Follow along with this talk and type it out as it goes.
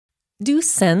Do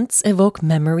scents evoke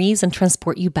memories and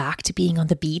transport you back to being on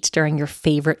the beach during your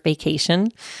favorite vacation?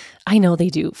 I know they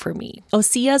do for me.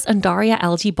 Osea's Undaria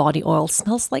Algae Body Oil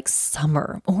smells like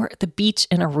summer or the beach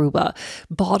in Aruba,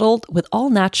 bottled with all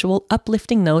natural,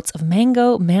 uplifting notes of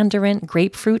mango, mandarin,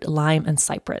 grapefruit, lime, and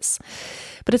cypress.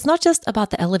 But it's not just about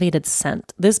the elevated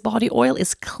scent. This body oil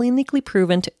is clinically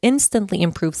proven to instantly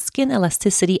improve skin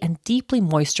elasticity and deeply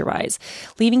moisturize,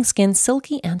 leaving skin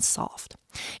silky and soft.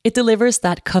 It delivers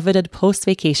that coveted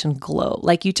post-vacation glow,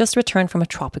 like you just returned from a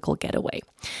tropical getaway.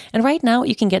 And right now,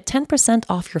 you can get 10%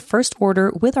 off your first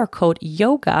order with our code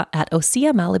YOGA at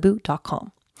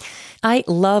OseaMalibu.com. I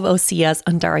love Osea's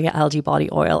Undaria Algae Body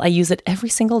Oil. I use it every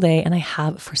single day and I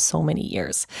have for so many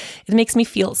years. It makes me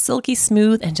feel silky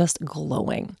smooth and just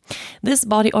glowing. This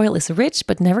body oil is rich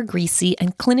but never greasy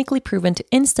and clinically proven to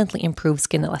instantly improve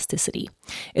skin elasticity.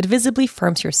 It visibly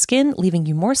firms your skin, leaving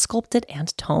you more sculpted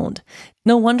and toned.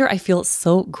 No wonder I feel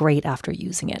so great after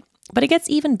using it. But it gets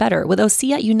even better. With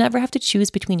Osea, you never have to choose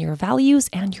between your values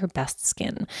and your best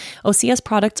skin. Osea's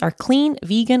products are clean,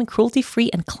 vegan, cruelty-free,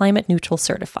 and climate-neutral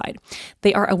certified.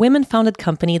 They are a women-founded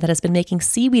company that has been making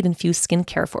seaweed-infused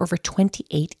skincare for over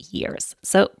 28 years.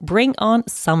 So bring on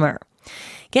summer.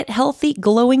 Get healthy,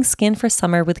 glowing skin for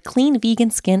summer with clean vegan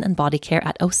skin and body care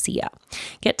at Osea.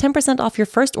 Get 10% off your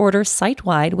first order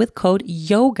site-wide with code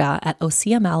YOGA at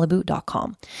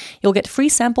OseaMalibu.com. You'll get free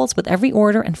samples with every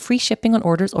order and free shipping on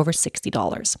orders over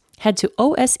 $60. Head to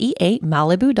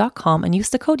OSEAMalibu.com and use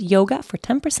the code YOGA for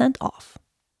 10% off.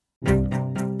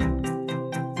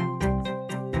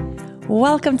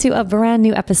 Welcome to a brand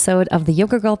new episode of the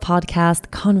Yoga Girl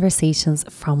podcast, Conversations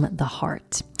from the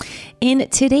Heart. In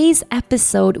today's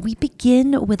episode, we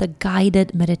begin with a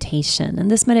guided meditation.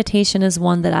 And this meditation is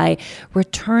one that I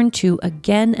return to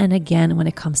again and again when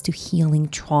it comes to healing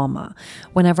trauma.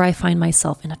 Whenever I find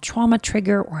myself in a trauma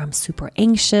trigger or I'm super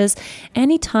anxious,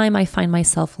 anytime I find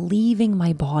myself leaving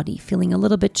my body, feeling a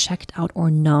little bit checked out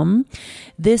or numb,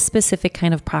 this specific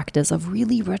kind of practice of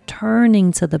really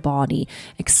returning to the body,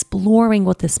 exploring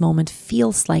what this moment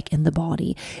feels like in the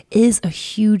body is a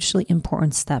hugely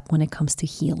important step when it comes to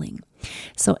healing.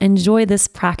 So enjoy this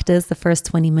practice, the first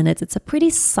 20 minutes. It's a pretty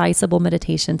sizable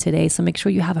meditation today, so make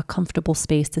sure you have a comfortable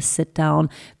space to sit down,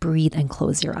 breathe, and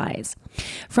close your eyes.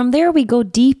 From there, we go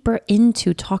deeper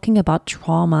into talking about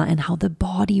trauma and how the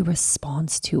body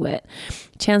responds to it.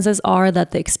 Chances are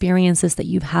that the experiences that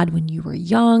you've had when you were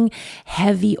young,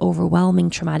 heavy,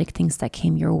 overwhelming, traumatic things that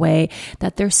came your way,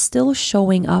 that they're still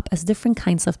showing up as different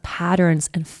kinds of patterns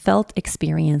and felt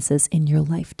experiences in your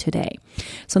life today.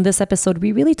 So in this episode,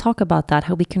 we really talk about that,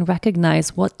 how we can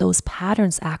recognize what those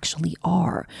patterns actually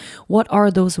are. What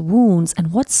are those wounds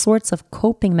and what sorts of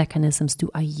coping mechanisms do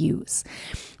I use?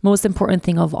 Most important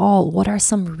thing of all, what are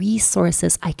some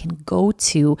resources I can go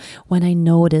to when I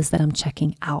notice that I'm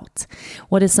checking out?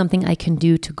 What is something I can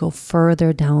do to go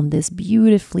further down this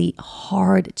beautifully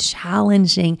hard,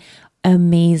 challenging,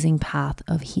 amazing path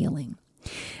of healing?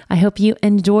 I hope you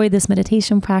enjoy this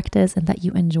meditation practice and that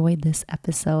you enjoyed this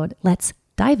episode. Let's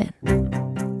dive in.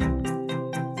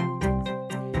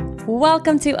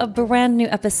 Welcome to a brand new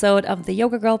episode of the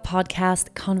Yoga Girl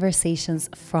podcast, Conversations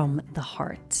from the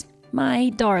Heart. My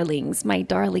darlings,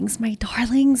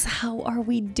 how are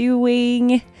we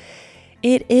doing?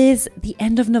 It is the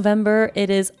end of November. It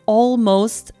is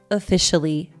almost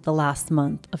officially the last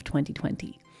month of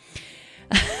 2020.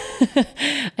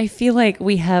 I feel like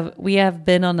we have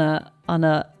been on a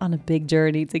big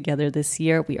journey together this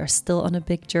year. We are still on a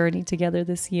big journey together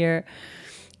this year.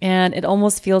 And it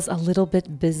almost feels a little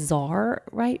bit bizarre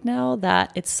right now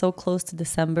that it's so close to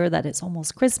December, that it's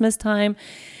almost Christmas time,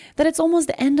 that it's almost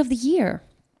the end of the year.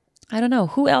 I don't know.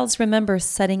 Who else remembers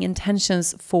setting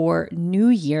intentions for New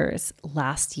Year's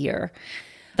last year?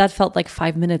 That felt like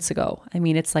 5 minutes ago. I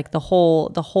mean, it's like the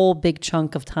whole big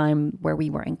chunk of time where we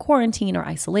were in quarantine or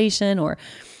isolation or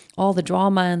all the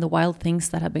drama and the wild things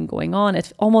that have been going on.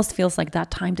 It almost feels like that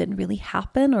time didn't really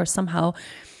happen, or somehow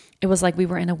it was like we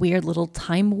were in a weird little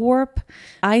time warp.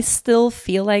 I still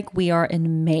feel like we are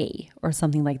in May or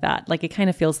something like that. Like it kind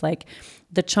of feels like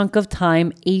the chunk of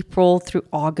time, April through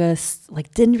August,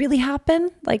 like didn't really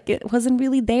happen. Like it wasn't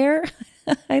really there.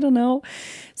 I don't know.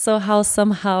 So how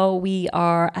somehow we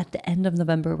are at the end of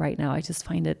November right now, I just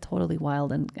find it totally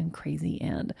wild and crazy.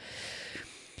 And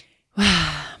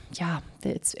yeah,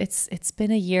 it's been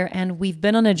a year and we've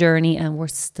been on a journey and we're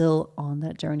still on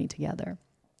that journey together.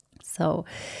 So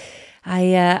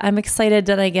I'm excited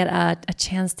that I get a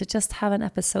chance to just have an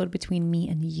episode between me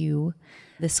and you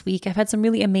this week. I've had some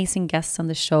really amazing guests on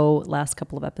the show last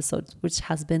couple of episodes, which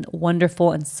has been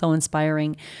wonderful and so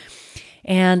inspiring.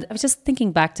 And I was just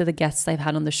thinking back to the guests I've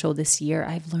had on the show this year.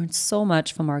 I've learned so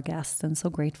much from our guests and so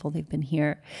grateful they've been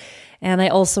here. And I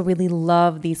also really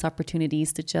love these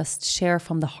opportunities to just share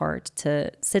from the heart,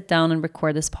 to sit down and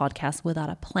record this podcast without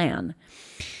a plan,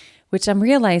 which I'm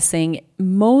realizing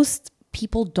most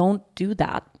people don't do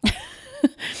that.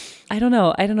 I don't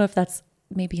know. I don't know if that's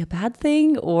maybe a bad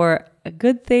thing or a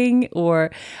good thing,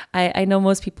 or I know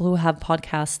most people who have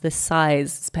podcasts this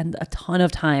size spend a ton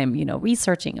of time,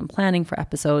 researching and planning for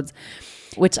episodes,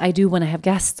 which I do when I have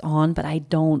guests on, but I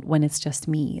don't when it's just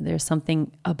me. There's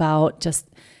something about just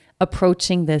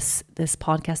approaching this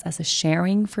podcast as a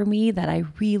sharing for me that I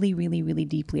really, really, really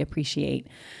deeply appreciate.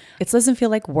 It doesn't feel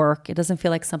like work. It doesn't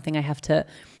feel like something I have to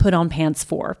put on pants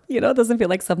for. It doesn't feel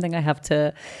like something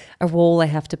a role I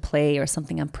have to play, or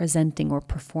something I'm presenting or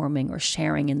performing or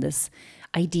sharing in this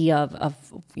idea of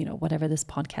whatever this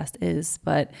podcast is.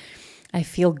 But I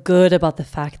feel good about the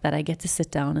fact that I get to sit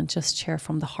down and just share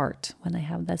from the heart when I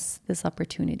have this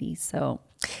opportunity. So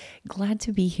glad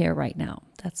to be here right now.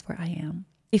 That's where I am.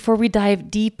 Before we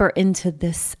dive deeper into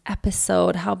this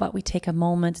episode, how about we take a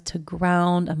moment to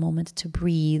ground, a moment to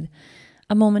breathe,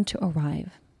 a moment to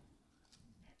arrive.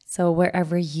 So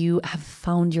wherever you have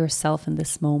found yourself in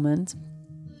this moment,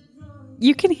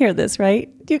 you can hear this, right?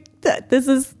 This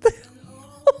is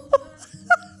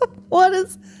what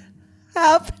is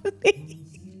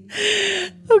happening?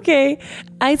 Okay,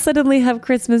 I suddenly have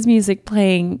Christmas music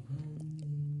playing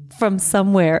from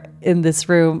somewhere in this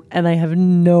room, and I have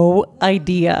no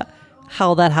idea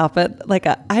how that happened. Like,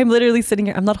 I'm literally sitting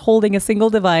here. I'm not holding a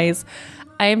single device.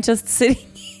 I am just sitting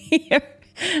here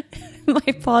in my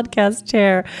podcast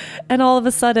chair, and all of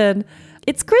a sudden,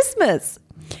 it's Christmas.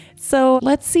 So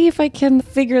let's see if I can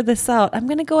figure this out. I'm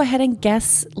going to go ahead and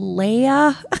guess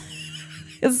Leia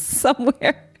is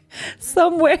somewhere.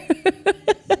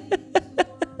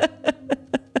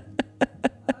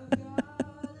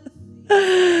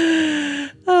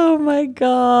 Oh my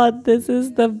God, this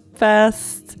is the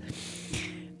best.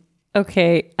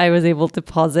 Okay, I was able to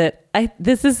pause it.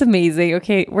 This is amazing.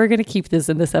 Okay, we're going to keep this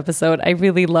in this episode. I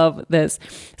really love this.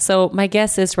 So my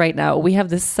guess is right now we have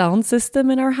this sound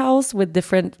system in our house with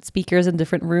different speakers in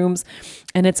different rooms,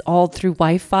 and it's all through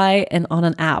Wi-Fi and on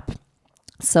an app.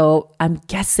 So I'm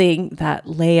guessing that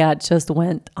Leia just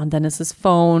went on Dennis's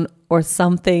phone or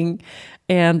something,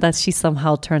 and that she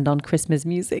somehow turned on Christmas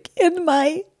music in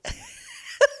my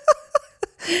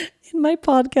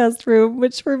podcast room,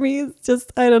 which for me is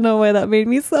just, I don't know why that made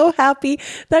me so happy.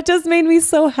 That just made me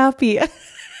so happy.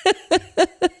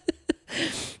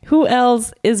 Who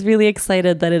else is really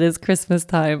excited that it is Christmas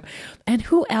time? And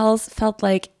who else felt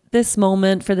like this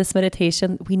moment for this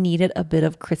meditation, we needed a bit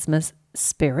of Christmas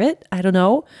spirit? I don't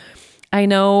know. I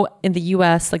know in the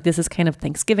US, like, this is kind of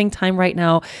Thanksgiving time right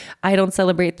now. I don't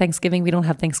celebrate Thanksgiving. We don't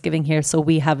have Thanksgiving here. So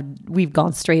we've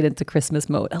gone straight into Christmas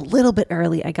mode a little bit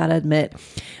early. I got to admit,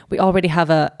 we already have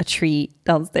a tree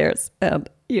downstairs, and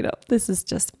this is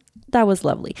just, that was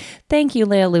lovely. Thank you,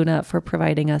 Leia Luna, for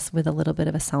providing us with a little bit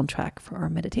of a soundtrack for our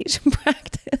meditation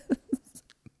practice.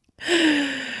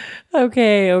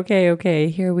 Okay.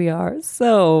 Here we are.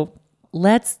 So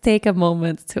let's take a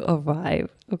moment to arrive.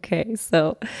 Okay,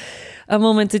 so a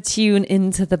moment to tune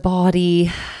into the body,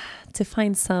 to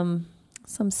find some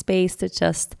space to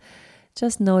just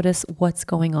notice what's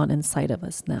going on inside of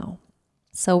us now.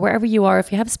 So wherever you are,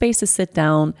 if you have space to sit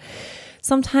down,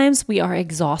 sometimes we are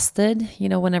exhausted,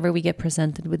 whenever we get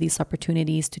presented with these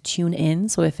opportunities to tune in.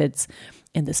 So if it's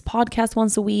in this podcast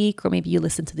once a week, or maybe you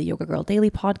listen to the Yoga Girl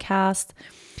Daily podcast,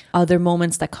 other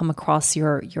moments that come across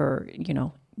your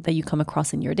that you come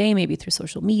across in your day, maybe through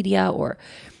social media or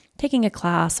taking a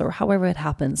class or however it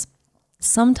happens.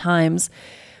 Sometimes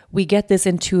we get this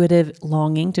intuitive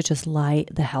longing to just lie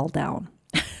the hell down,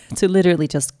 to literally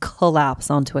just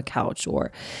collapse onto a couch.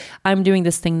 Or I'm doing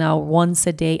this thing now once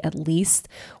a day at least,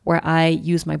 where I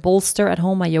use my bolster at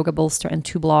home, my yoga bolster, and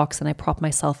 2 blocks, and I prop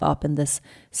myself up in this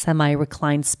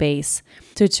semi-reclined space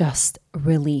to just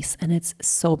release. And it's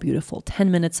so beautiful.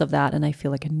 10 minutes of that, and I feel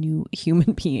like a new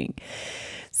human being.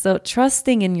 So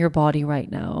trusting in your body right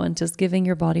now and just giving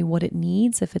your body what it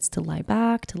needs, if it's to lie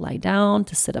back, to lie down,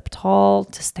 to sit up tall,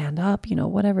 to stand up,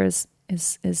 whatever is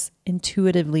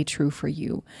intuitively true for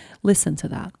you. Listen to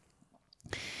that.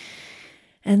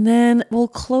 And then we'll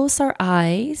close our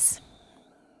eyes,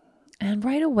 and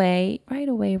right away,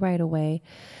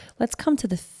 let's come to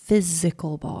the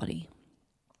physical body.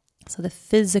 So the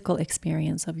physical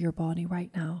experience of your body right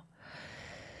now.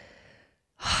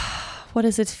 What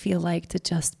does it feel like to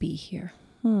just be here?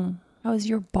 How is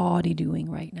your body doing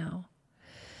right now?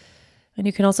 And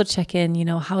you can also check in,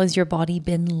 how has your body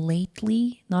been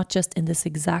lately? Not just in this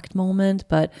exact moment,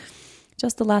 but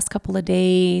just the last couple of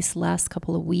days, last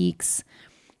couple of weeks,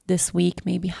 this week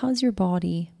maybe, how's your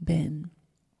body been?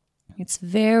 It's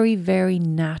very, very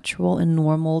natural and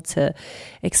normal to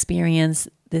experience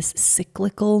this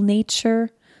cyclical nature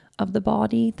of the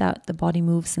body, that the body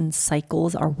moves in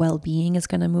cycles. Our well-being is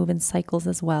going to move in cycles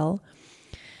as well.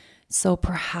 So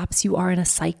perhaps you are in a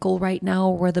cycle right now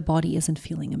where the body isn't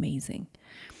feeling amazing.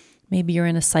 Maybe you're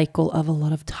in a cycle of a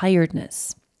lot of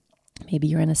tiredness. Maybe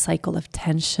you're in a cycle of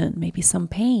tension, maybe some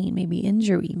pain, maybe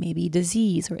injury, maybe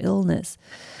disease or illness.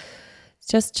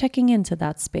 Just checking into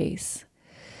that space.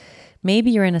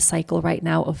 Maybe you're in a cycle right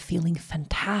now of feeling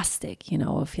fantastic,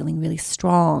 of feeling really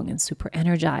strong and super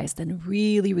energized and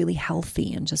really, really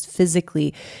healthy, and just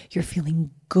physically you're feeling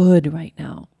good right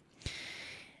now.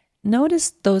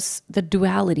 Notice the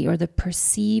duality or the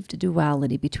perceived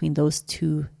duality between those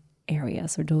two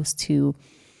areas or those two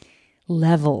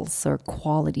levels or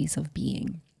qualities of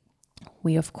being.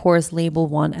 We, of course, label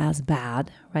one as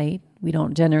bad, right? We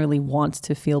don't generally want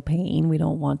to feel pain. We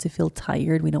don't want to feel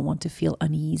tired. We don't want to feel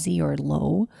uneasy or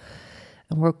low.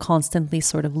 And we're constantly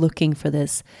sort of looking for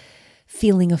this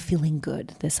feeling of feeling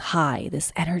good, this high,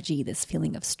 this energy, this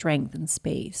feeling of strength and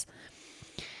space.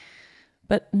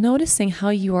 But noticing how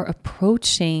you are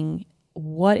approaching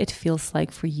what it feels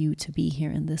like for you to be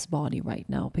here in this body right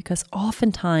now. Because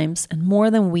oftentimes, and more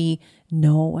than we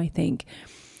know, I think,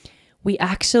 we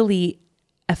actually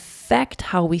affect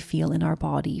how we feel in our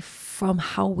body from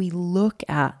how we look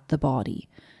at the body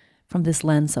from this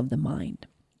lens of the mind.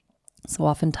 So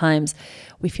oftentimes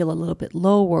we feel a little bit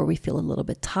low or we feel a little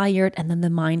bit tired, and then the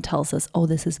mind tells us, oh,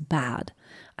 this is bad.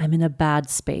 I'm in a bad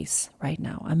space right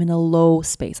now. I'm in a low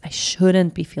space. I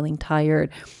shouldn't be feeling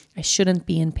tired. I shouldn't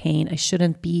be in pain. I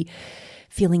shouldn't be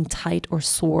feeling tight or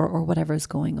sore or whatever is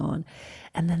going on.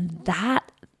 And then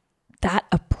that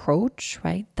approach,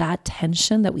 right? That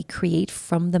tension that we create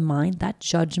from the mind, that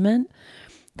judgment,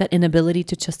 that inability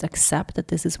to just accept that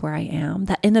this is where I am,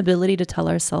 that inability to tell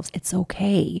ourselves it's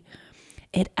okay,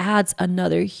 it adds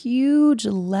another huge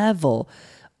level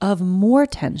of more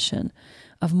tension,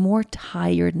 of more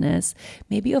tiredness,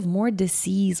 maybe of more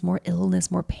disease, more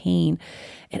illness, more pain.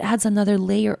 It adds another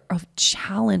layer of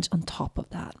challenge on top of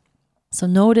that. So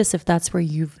notice if that's where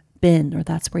you've been or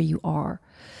that's where you are.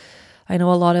 I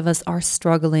know a lot of us are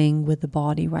struggling with the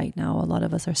body right now. A lot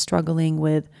of us are struggling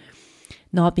with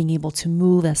not being able to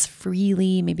move as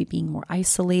freely, maybe being more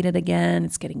isolated again.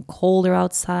 It's getting colder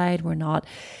outside. We're not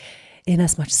in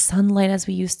as much sunlight as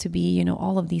we used to be.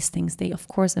 All of these things, they of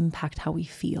course impact how we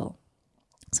feel.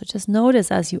 So just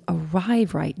notice as you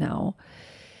arrive right now,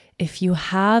 if you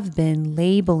have been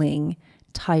labeling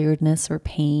tiredness or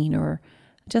pain or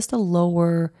just a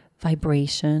lower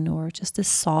vibration or just a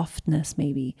softness,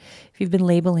 maybe, if you've been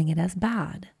labeling it as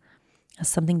bad, as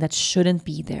something that shouldn't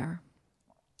be there.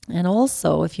 And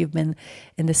also, if you've been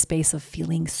in the space of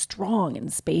feeling strong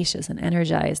and spacious and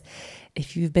energized,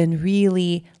 if you've been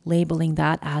really labeling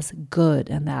that as good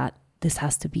and that this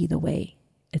has to be the way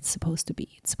it's supposed to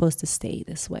be, it's supposed to stay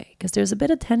this way, because there's a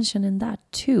bit of tension in that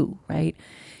too, right?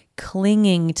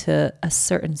 Clinging to a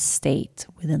certain state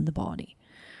within the body,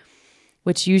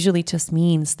 which usually just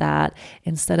means that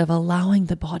instead of allowing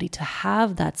the body to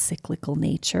have that cyclical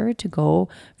nature, to go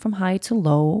from high to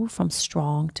low, from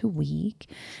strong to weak,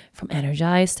 from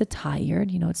energized to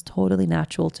tired, it's totally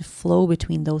natural to flow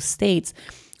between those states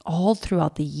all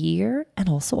throughout the year and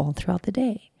also all throughout the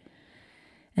day.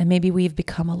 And maybe we've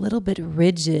become a little bit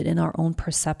rigid in our own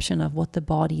perception of what the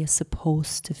body is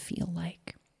supposed to feel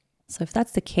like. So if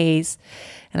that's the case,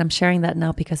 and I'm sharing that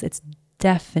now because it's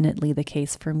definitely the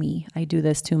case for me. I do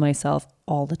this to myself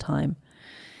all the time.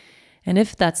 And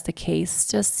if that's the case,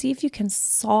 just see if you can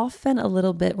soften a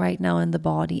little bit right now in the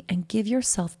body and give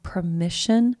yourself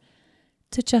permission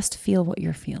to just feel what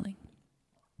you're feeling.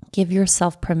 Give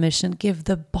yourself permission, give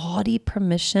the body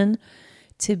permission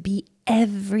to be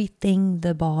everything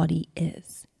the body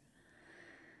is.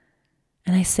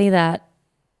 And I say that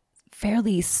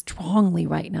fairly strongly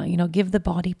right now, give the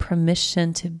body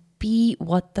permission to be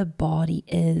what the body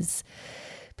is,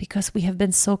 because we have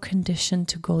been so conditioned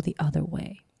to go the other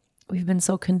way. We've been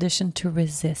so conditioned to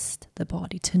resist the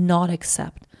body, to not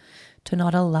accept, to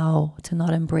not allow, to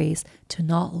not embrace, to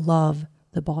not love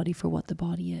the body for what the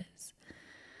body is.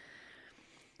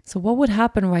 So what would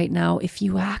happen right now if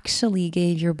you actually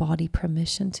gave your body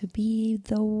permission to be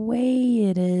the way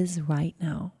it is right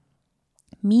now?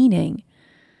 Meaning,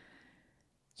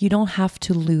 you don't have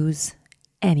to lose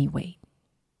any weight.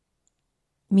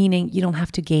 Meaning you don't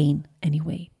have to gain any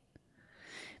weight.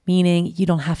 Meaning you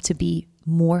don't have to be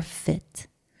more fit.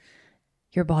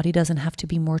 Your body doesn't have to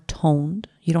be more toned.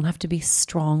 You don't have to be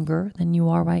stronger than you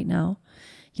are right now.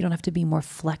 You don't have to be more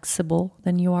flexible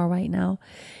than you are right now.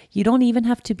 You don't even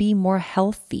have to be more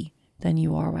healthy than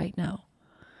you are right now.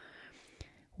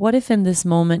 What if in this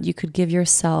moment you could give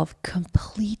yourself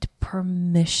complete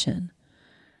permission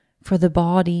for the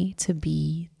body to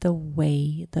be the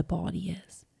way the body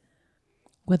is,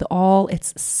 with all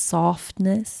its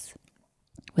softness,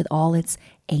 with all its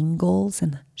angles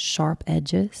and sharp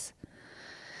edges,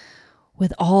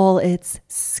 with all its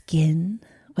skin,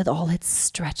 with all its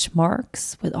stretch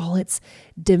marks, with all its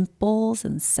dimples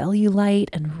and cellulite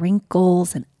and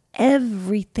wrinkles and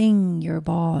everything your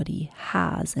body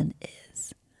has and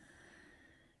is.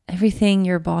 Everything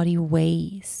your body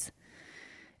weighs,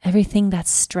 everything that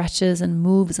stretches and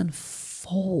moves and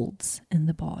folds in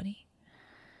the body.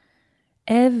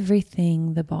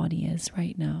 Everything the body is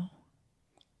right now.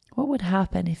 What would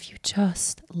happen if you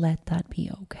just let that be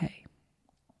okay?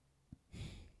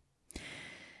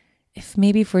 If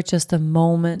maybe for just a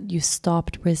moment you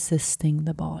stopped resisting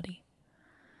the body.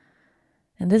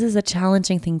 And this is a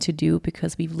challenging thing to do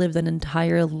because we've lived an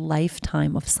entire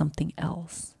lifetime of something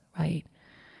else, right?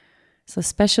 So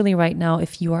especially right now,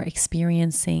 if you are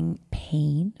experiencing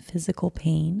pain, physical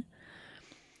pain,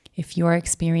 if you are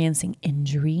experiencing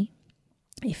injury,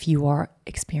 if you are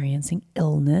experiencing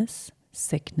illness,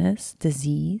 sickness,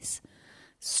 disease,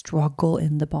 struggle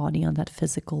in the body on that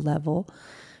physical level,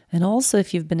 and also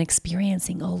if you've been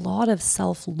experiencing a lot of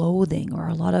self-loathing or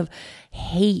a lot of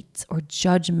hate or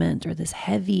judgment or this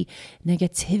heavy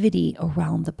negativity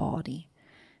around the body,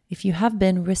 if you have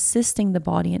been resisting the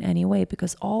body in any way,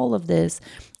 because all of this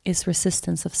is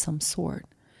resistance of some sort,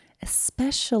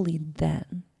 especially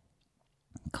then,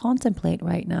 contemplate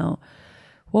right now,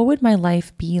 what would my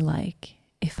life be like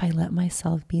if I let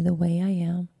myself be the way I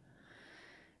am?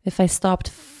 If I stopped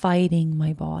fighting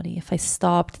my body, if I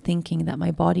stopped thinking that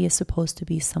my body is supposed to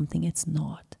be something it's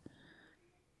not.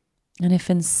 And if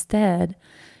instead,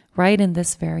 right in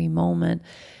this very moment,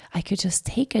 I could just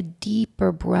take a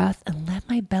deeper breath and let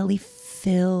my belly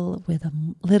fill with a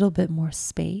little bit more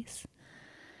space.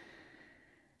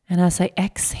 And as I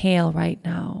exhale right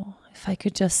now, if I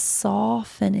could just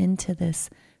soften into this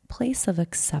place of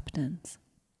acceptance,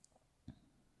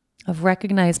 of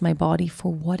recognize my body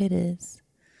for what it is,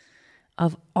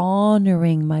 of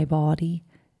honoring my body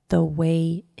the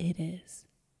way it is.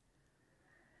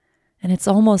 And it's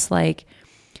almost like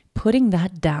putting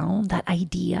that down, that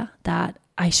idea that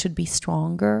I should be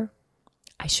stronger,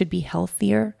 I should be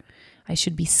healthier, I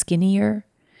should be skinnier,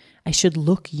 I should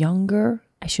look younger,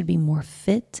 I should be more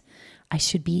fit, I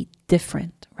should be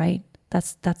different, right?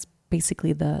 That's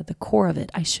basically the core of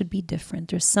it. I should be different.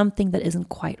 There's something that isn't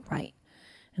quite right.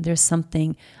 And there's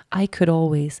something I could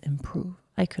always improve.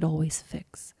 I could always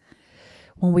fix.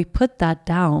 When we put that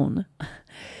down,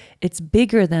 it's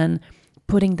bigger than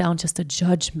putting down just a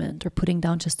judgment or putting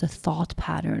down just a thought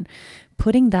pattern.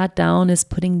 Putting that down is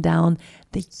putting down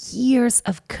the years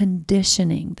of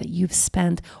conditioning that you've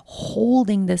spent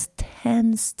holding this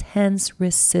tense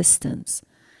resistance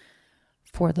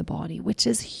for the body, which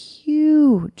is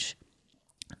huge.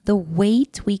 The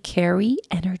weight we carry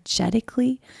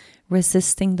energetically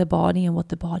resisting the body and what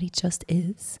the body just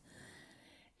is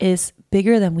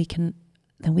bigger than we can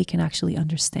actually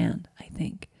understand, I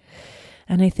think.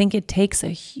 And I think it takes a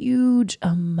huge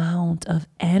amount of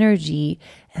energy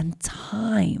and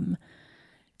time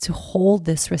to hold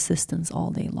this resistance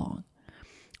all day long.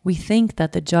 We think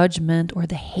that the judgment or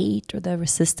the hate or the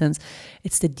resistance,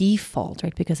 it's the default,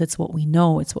 right? Because it's what we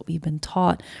know, it's what we've been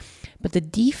taught. But the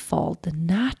default, the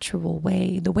natural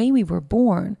way, the way we were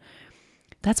born,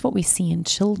 that's what we see in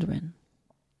children.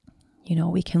 You know,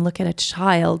 we can look at a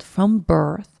child from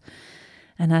birth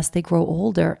and as they grow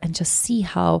older and just see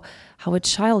how a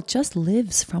child just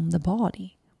lives from the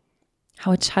body,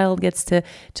 how a child gets to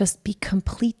just be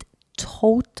complete,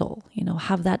 total,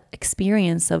 have that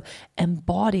experience of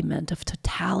embodiment, of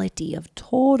totality, of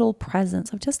total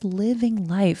presence, of just living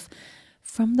life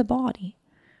from the body.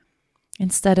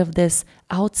 Instead of this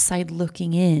outside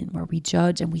looking in where we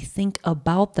judge and we think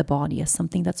about the body as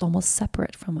something that's almost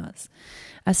separate from us.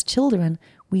 As children,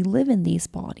 we live in these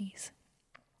bodies.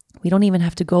 We don't even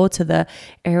have to go to the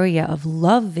area of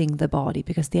loving the body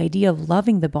because the idea of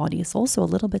loving the body is also a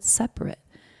little bit separate.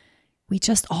 We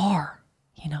just are,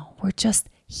 we're just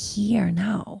here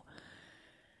now.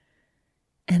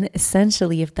 And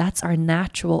essentially, if that's our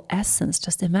natural essence,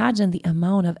 just imagine the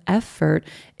amount of effort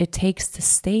it takes to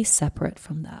stay separate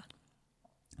from that.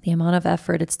 The amount of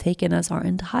effort it's taken us our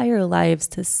entire lives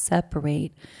to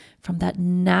separate from that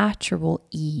natural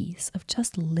ease of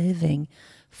just living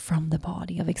from the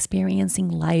body, of experiencing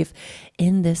life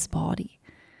in this body,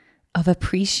 of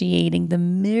appreciating the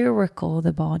miracle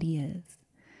the body is.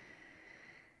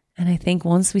 And I think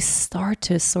once we start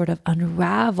to sort of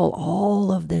unravel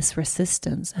all of this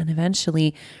resistance, and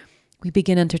eventually we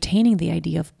begin entertaining the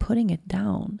idea of putting it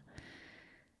down,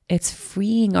 it's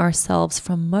freeing ourselves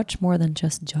from much more than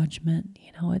just judgment.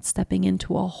 It's stepping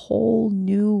into a whole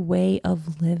new way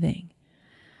of living.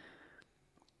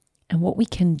 And what we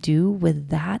can do with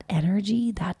that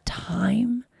energy, that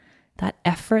time, that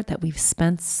effort that we've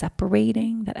spent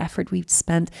separating, that effort we've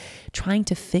spent trying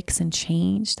to fix and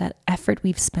change, that effort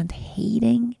we've spent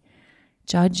hating,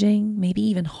 judging, maybe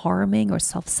even harming or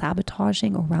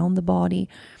self-sabotaging around the body.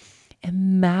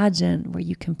 Imagine where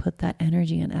you can put that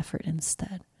energy and effort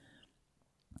instead.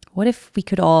 What if we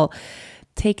could all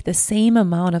take the same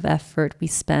amount of effort we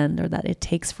spend, or that it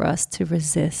takes for us to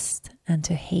resist and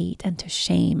to hate and to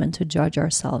shame and to judge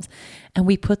ourselves, and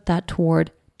we put that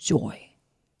toward joy?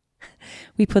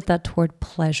 We put that toward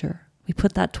pleasure. We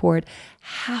put that toward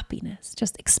happiness,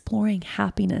 just exploring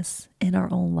happiness in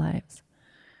our own lives.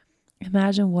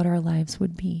 Imagine what our lives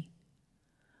would be.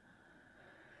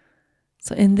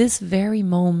 So in this very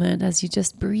moment, as you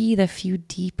just breathe a few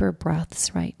deeper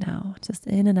breaths right now, just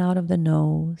in and out of the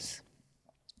nose,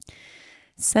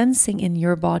 sensing in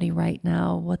your body right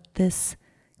now what this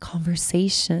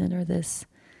conversation or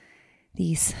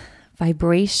these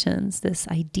vibrations, this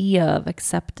idea of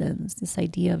acceptance, this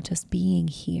idea of just being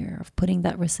here, of putting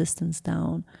that resistance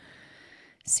down,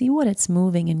 see what it's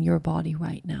moving in your body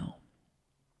right now.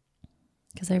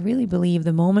 Because I really believe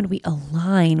the moment we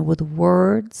align with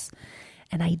words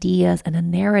and ideas and a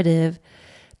narrative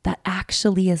that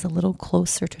actually is a little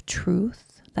closer to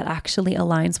truth, that actually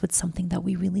aligns with something that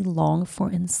we really long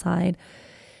for inside,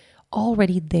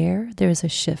 already there's a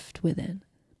shift within.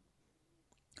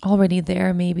 Already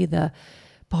there, maybe the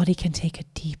body can take a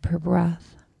deeper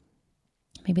breath.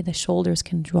 Maybe the shoulders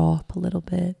can drop a little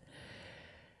bit.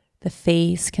 The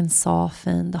face can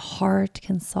soften, the heart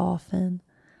can soften.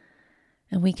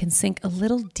 And we can sink a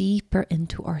little deeper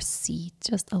into our seat,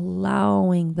 just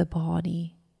allowing the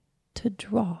body to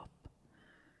drop,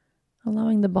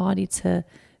 allowing the body to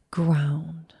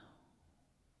ground,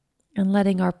 and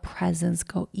letting our presence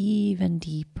go even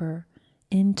deeper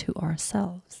into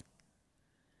ourselves.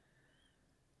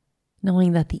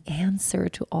 Knowing that the answer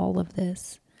to all of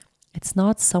this, it's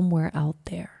not somewhere out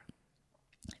there,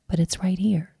 but it's right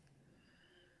here.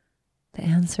 The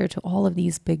answer to all of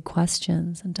these big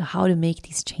questions and to how to make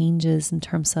these changes in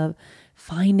terms of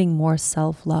finding more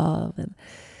self-love and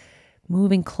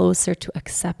moving closer to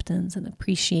acceptance and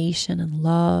appreciation and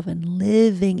love and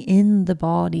living in the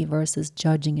body versus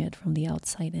judging it from the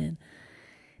outside in.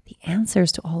 The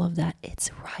answers to all of that,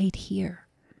 it's right here.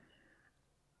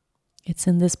 It's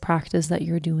in this practice that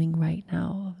you're doing right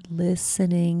now, of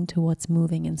listening to what's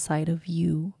moving inside of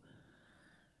you,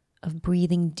 of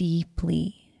breathing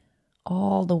deeply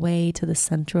all the way to the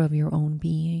center of your own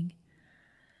being,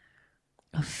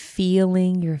 of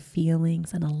feeling your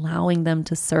feelings and allowing them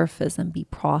to surface and be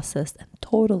processed and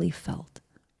totally felt.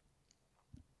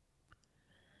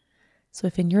 So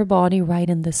if in your body right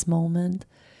in this moment,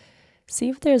 see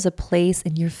if there's a place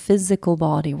in your physical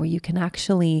body where you can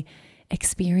actually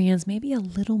experience maybe a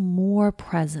little more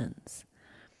presence.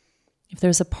 If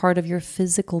there's a part of your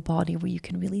physical body where you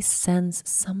can really sense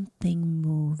something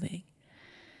moving.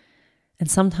 And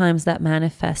sometimes that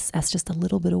manifests as just a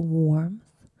little bit of warmth,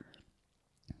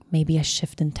 maybe a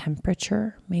shift in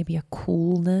temperature, maybe a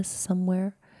coolness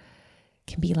somewhere.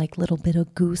 It can be like a little bit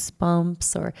of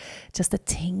goosebumps or just a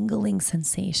tingling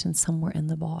sensation somewhere in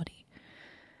the body.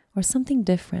 Or something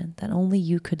different that only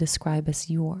you could describe as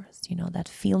yours. That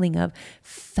feeling of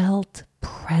felt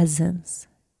presence.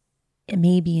 It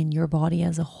may be in your body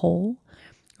as a whole,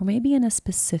 or maybe in a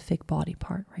specific body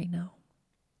part right now.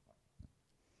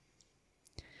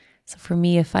 So for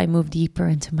me, if I move deeper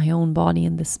into my own body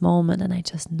in this moment and I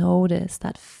just notice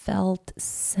that felt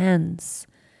sense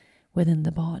within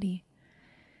the body,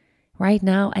 right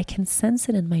now I can sense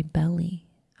it in my belly.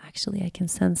 Actually, I can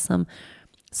sense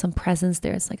some presence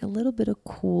there. It's like a little bit of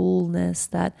coolness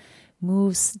that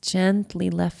moves gently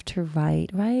left to right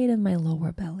in my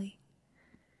lower belly.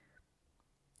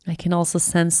 I can also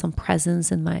sense some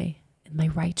presence in my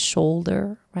right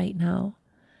shoulder right now,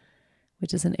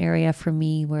 which is an area for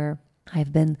me where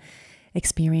I've been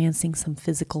experiencing some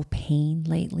physical pain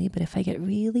lately. But if I get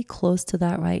really close to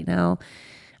that right now,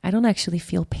 I don't actually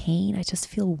feel pain. I just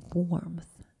feel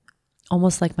warmth,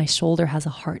 almost like my shoulder has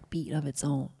a heartbeat of its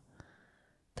own.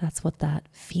 That's what that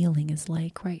feeling is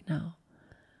like right now.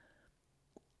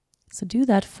 So do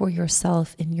that for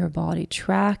yourself in your body,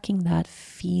 tracking that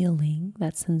feeling,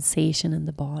 that sensation in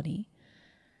the body,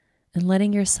 and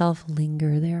letting yourself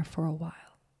linger there for a while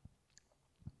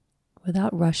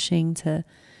without rushing to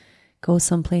go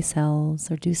someplace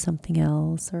else or do something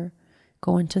else or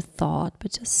go into thought,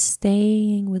 but just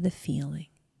staying with the feeling.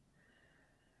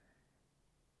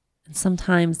 And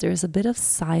sometimes there's a bit of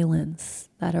silence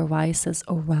that arises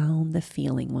around the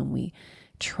feeling when we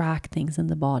track things in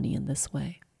the body in this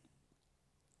way.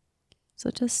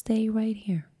 So just stay right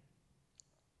here.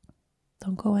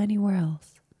 Don't go anywhere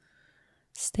else.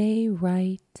 Stay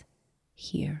right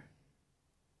here.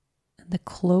 And the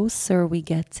closer we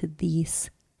get to these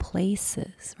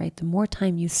places, right, the more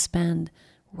time you spend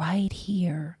right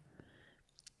here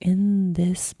in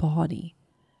this body,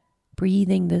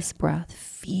 breathing this breath,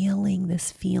 feeling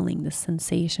this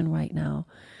sensation right now,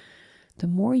 the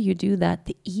more you do that,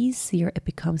 the easier it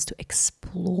becomes to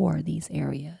explore these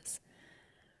areas.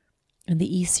 And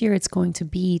the easier it's going to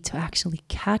be to actually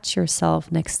catch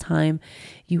yourself next time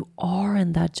you are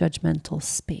in that judgmental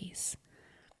space.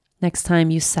 Next time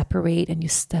you separate and you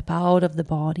step out of the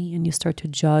body and you start to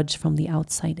judge from the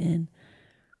outside in.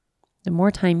 The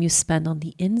more time you spend on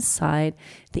the inside,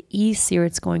 the easier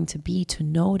it's going to be to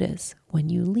notice when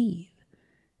you leave,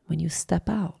 when you step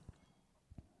out.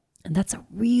 And that's a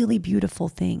really beautiful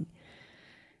thing.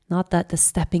 Not that the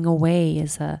stepping away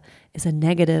is a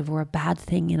negative or a bad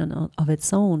thing in and of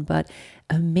its own, but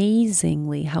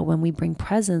amazingly how when we bring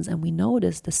presence and we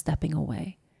notice the stepping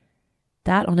away,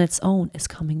 that on its own is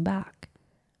coming back.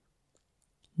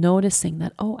 Noticing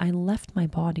that, oh, I left my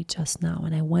body just now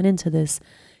and I went into this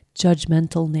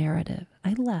judgmental narrative.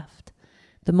 I left.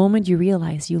 The moment you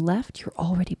realize you left, you're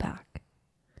already back.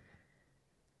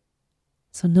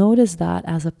 So notice that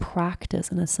as a practice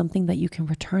and as something that you can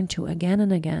return to again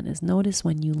and again, is notice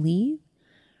when you leave,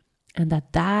 and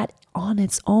that on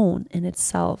its own in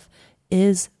itself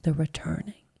is the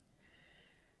returning.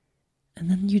 And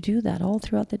then you do that all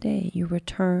throughout the day. You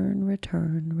return.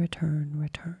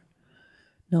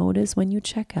 Notice when you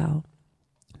check out.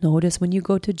 Notice when you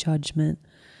go to judgment.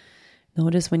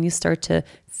 Notice when you start to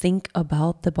think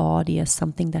about the body as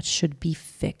something that should be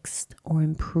fixed or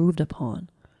improved upon.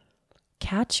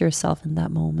 Catch yourself in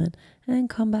that moment and then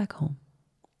come back home.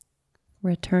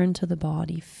 Return to the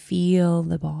body. Feel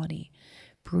the body.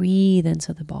 Breathe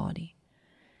into the body.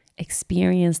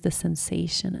 Experience the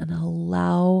sensation and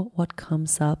allow what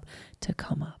comes up to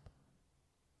come up.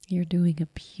 You're doing a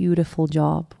beautiful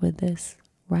job with this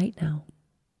right now.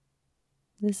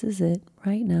 This is it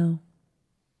right now.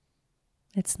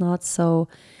 It's not so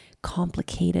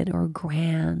complicated or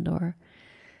grand or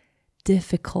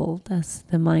difficult as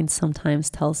the mind sometimes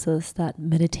tells us that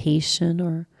meditation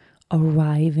or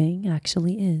arriving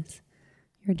actually is.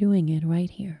 You're doing it right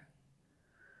here.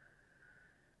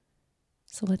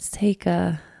 So let's take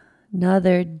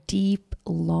another deep,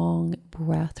 long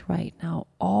breath right now,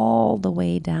 all the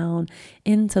way down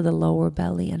into the lower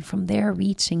belly, and from there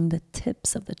reaching the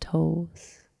tips of the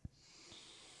toes.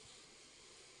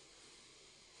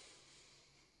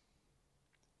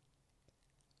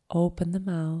 Open the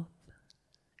mouth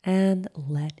and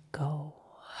let go.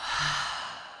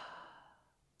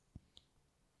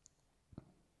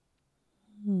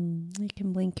 You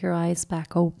can blink your eyes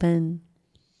back open.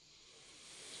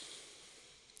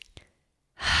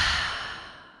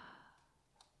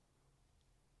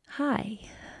 Hi.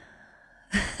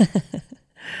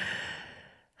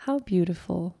 How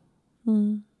beautiful.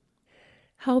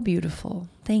 How beautiful.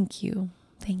 Thank you.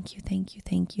 Thank you.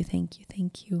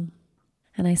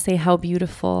 And I say how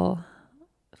beautiful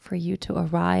for you to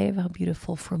arrive, how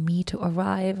beautiful for me to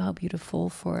arrive, how beautiful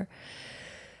for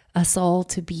us all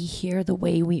to be here the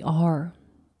way we are,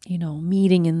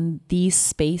 meeting in these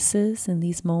spaces, in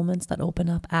these moments that open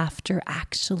up after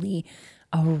actually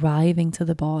arriving to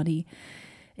the body.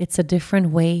 It's a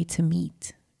different way to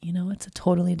meet, it's a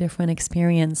totally different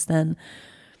experience than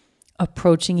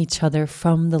approaching each other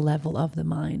from the level of the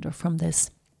mind or from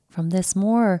this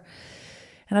more.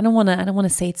 And I don't want to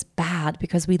say it's bad,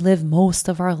 because we live most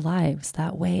of our lives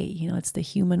that way. It's the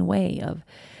human way of,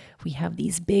 we have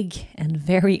these big and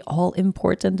very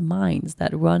all-important minds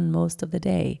that run most of the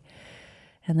day.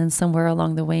 And then somewhere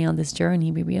along the way on this journey,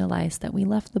 we realize that we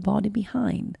left the body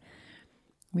behind.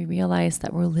 We realize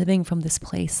that we're living from this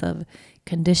place of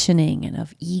conditioning and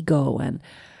of ego and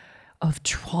of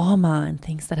trauma and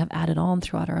things that have added on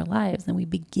throughout our lives. And we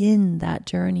begin that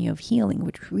journey of healing,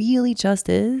 which really just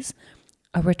is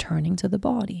a returning to the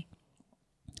body.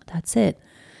 That's it.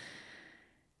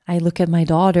 I look at my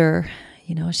daughter,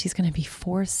 she's going to be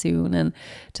 4 soon, and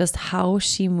just how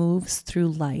she moves through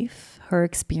life, her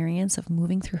experience of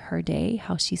moving through her day,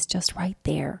 how she's just right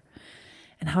there,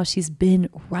 and how she's been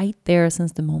right there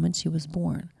since the moment she was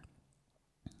born.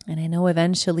 And I know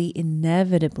eventually,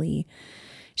 inevitably,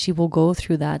 she will go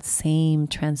through that same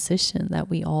transition that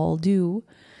we all do,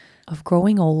 of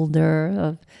growing older,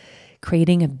 of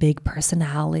creating a big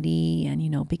personality,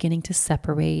 and, beginning to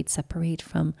separate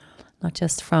from, not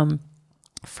just from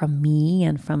me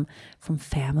and from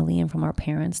family and from our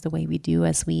parents the way we do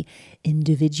as we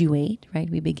individuate,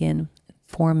 right? We begin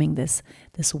forming this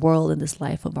world and this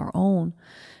life of our own.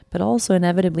 But also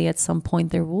inevitably at some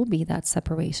point there will be that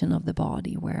separation of the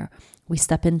body where we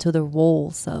step into the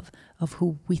roles of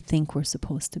who we think we're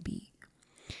supposed to be.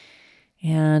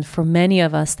 And for many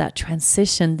of us, that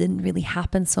transition didn't really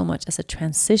happen so much as a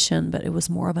transition, but it was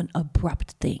more of an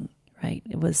abrupt thing, right?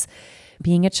 It was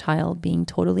being a child, being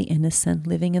totally innocent,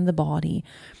 living in the body.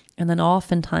 And then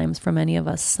oftentimes for many of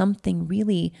us, something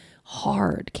really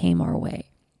hard came our way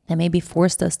that maybe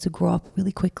forced us to grow up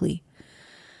really quickly,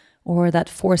 or that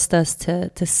forced us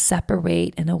to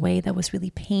separate in a way that was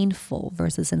really painful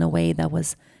versus in a way that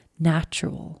was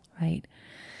natural, right?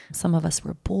 Some of us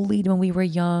were bullied when we were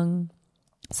young.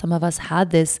 Some of us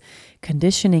had this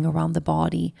conditioning around the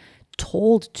body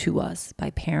told to us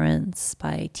by parents,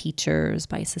 by teachers,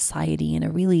 by society in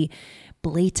a really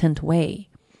blatant way.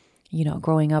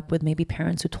 Growing up with maybe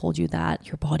parents who told you that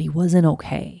your body wasn't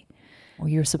okay, or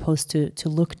you're supposed to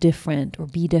look different or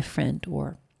be different,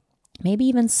 or maybe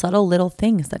even subtle little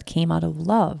things that came out of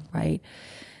love, right?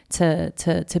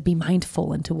 To be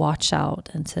mindful and to watch out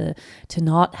and to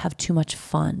not have too much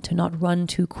fun, to not run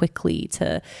too quickly,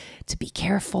 to be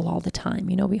careful all the time.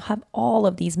 We have all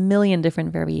of these million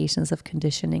different variations of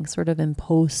conditioning sort of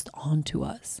imposed onto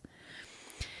us.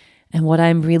 And what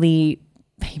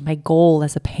my goal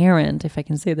as a parent, if I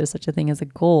can say there's such a thing as a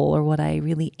goal, or what I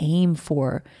really aim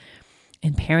for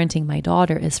in parenting my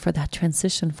daughter, is for that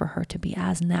transition for her to be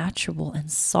as natural and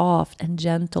soft and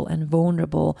gentle and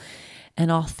vulnerable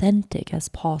and authentic as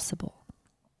possible.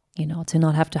 To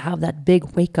not have to have that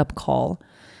big wake-up call,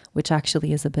 which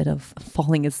actually is a bit of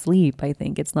falling asleep, I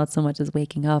think. It's not so much as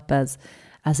waking up as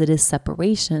it is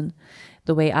separation.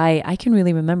 The way I can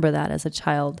really remember that as a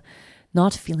child,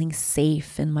 not feeling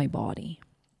safe in my body,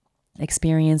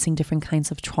 experiencing different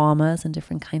kinds of traumas and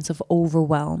different kinds of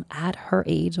overwhelm at her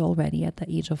age already, at the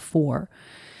age of 4,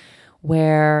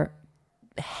 where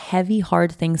heavy,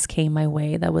 hard things came my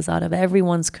way that was out of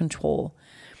everyone's control,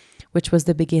 which was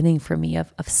the beginning for me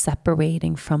of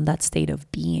separating from that state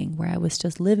of being where I was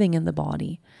just living in the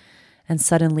body and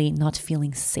suddenly not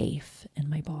feeling safe in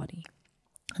my body.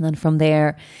 And then from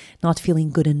there, not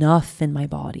feeling good enough in my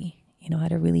body,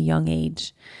 at a really young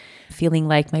age, feeling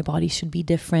like my body should be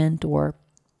different, or,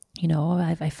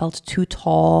 I felt too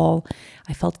tall.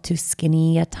 I felt too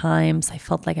skinny at times. I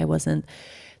felt like I wasn't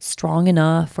strong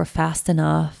enough or fast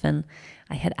enough. And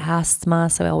I had asthma,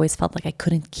 so I always felt like I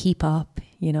couldn't keep up,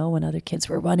 when other kids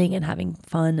were running and having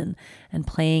fun and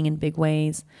playing in big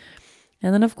ways.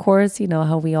 And then, of course,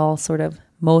 how we all sort of,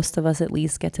 most of us at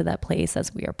least, get to that place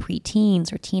as we are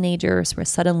preteens or teenagers where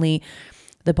suddenly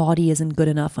the body isn't good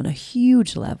enough on a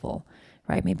huge level,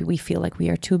 right? Maybe we feel like we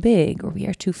are too big, or we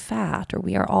are too fat,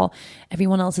 or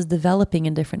everyone else is developing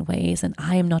in different ways, and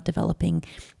I am not developing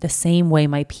the same way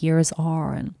my peers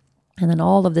are. And then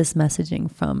all of this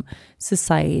messaging from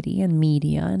society and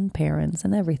media and parents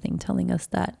and everything telling us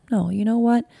that, no, you know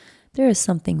what? There is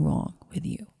something wrong with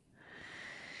you.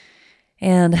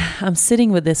 And I'm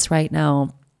sitting with this right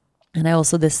now. And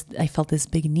I felt this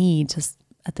big need just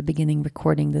at the beginning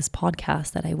recording this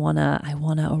podcast that I want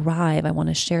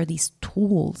to share these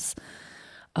tools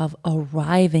of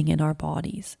arriving in our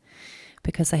bodies,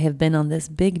 because I have been on this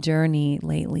big journey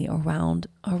lately around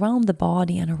the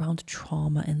body and around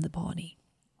trauma in the body,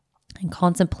 and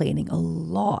contemplating a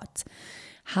lot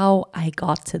how I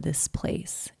got to this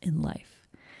place in life.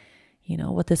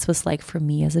 What this was like for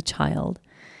me as a child,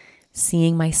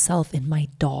 seeing myself in my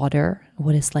daughter,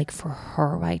 what it's like for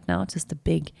her right now, just the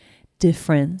big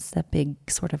difference, that big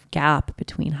sort of gap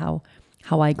between how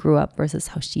I grew up versus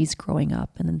how she's growing up,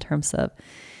 and in terms of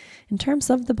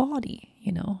the body,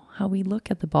 how we look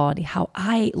at the body, how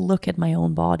I look at my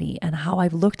own body, and how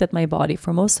I've looked at my body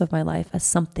for most of my life as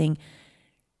something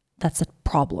that's a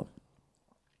problem,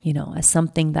 as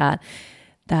something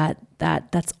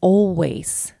that's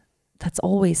always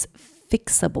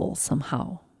fixable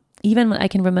somehow. Even I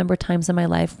can remember times in my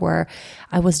life where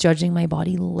I was judging my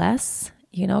body less,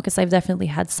 because I've definitely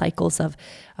had cycles of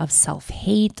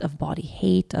self-hate, of body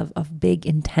hate, of big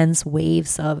intense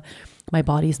waves of my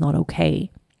body's not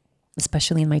okay,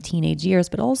 especially in my teenage years,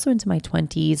 but also into my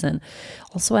 20s and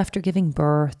also after giving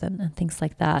birth and things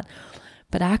like that.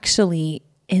 But actually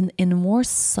in more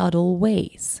subtle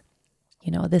ways,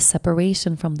 this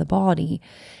separation from the body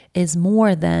is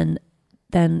more than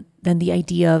the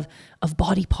idea of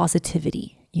body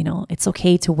positivity, It's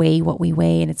okay to weigh what we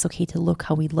weigh and it's okay to look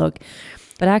how we look.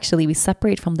 But actually, we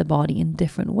separate from the body in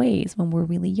different ways when we're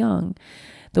really young.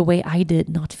 The way I did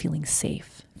not feeling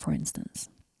safe, for instance.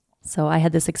 So I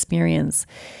had this experience,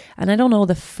 and I don't know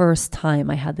the first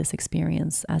time I had this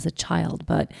experience as a child,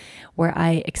 but where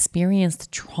I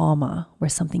experienced trauma, where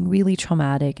something really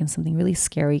traumatic and something really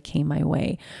scary came my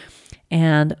way.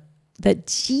 And that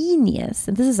genius,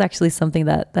 and this is actually something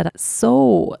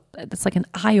that's like an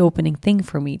eye-opening thing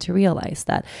for me to realize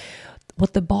that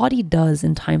what the body does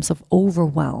in times of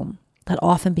overwhelm, that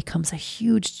often becomes a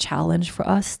huge challenge for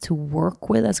us to work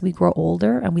with as we grow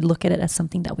older, and we look at it as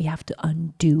something that we have to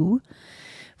undo.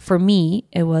 For me,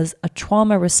 it was a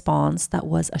trauma response that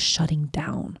was a shutting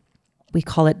down. We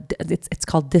call it's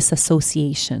called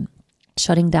disassociation,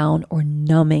 shutting down or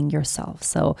numbing yourself.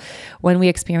 So when we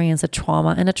experience a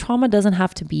trauma, and a trauma doesn't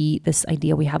have to be this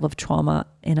idea we have of trauma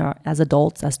as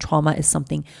adults, as trauma is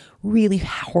something really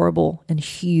horrible and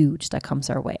huge that comes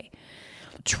our way.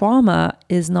 Trauma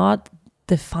is not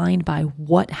defined by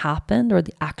what happened or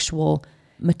the actual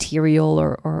material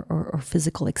or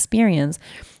physical experience.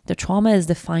 The trauma is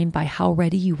defined by how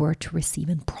ready you were to receive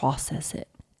and process it.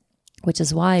 Which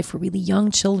is why for really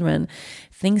young children,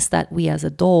 things that we as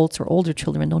adults or older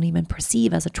children don't even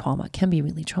perceive as a trauma can be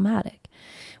really traumatic.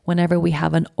 Whenever we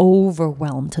have an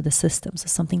overwhelm to the system, so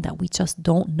something that we just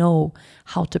don't know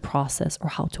how to process or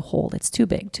how to hold. It's too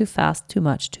big, too fast, too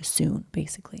much, too soon,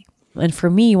 basically. And for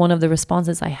me, one of the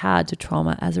responses I had to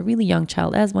trauma as a really young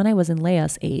child, as when I was in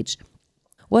Leia's age,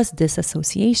 was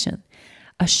disassociation,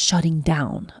 a shutting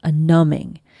down, a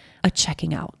numbing, a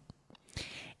checking out.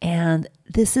 And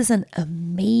this is an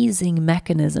amazing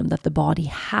mechanism that the body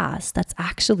has that's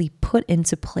actually put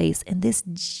into place in this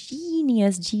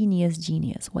genius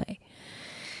way.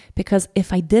 Because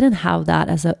if I didn't have that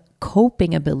as a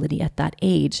coping ability at that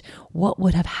age, what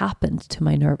would have happened to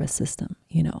my nervous system?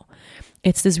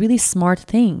 It's this really smart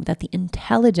thing that the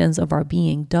intelligence of our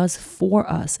being does for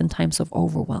us in times of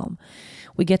overwhelm.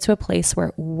 We get to a place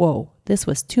where, whoa, this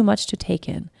was too much to take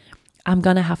in. I'm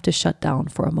going to have to shut down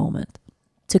for a moment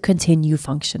to continue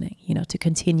functioning, to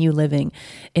continue living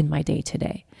in my day to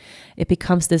day. It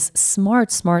becomes this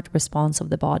smart response of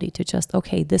the body to just,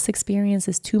 okay, this experience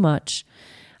is too much.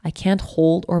 I can't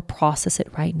hold or process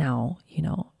it right now,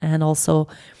 and also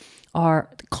our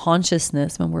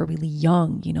consciousness when we're really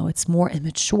young, it's more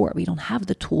immature. We don't have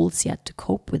the tools yet to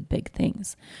cope with big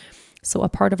things. So a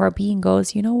part of our being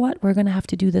goes, you know what? We're going to have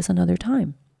to do this another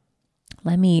time.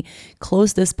 Let me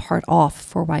close this part off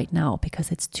for right now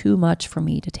because it's too much for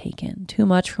me to take in, too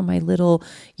much for my little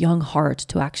young heart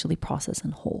to actually process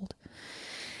and hold.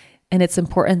 And it's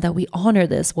important that we honor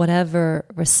this, whatever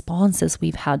responses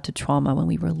we've had to trauma when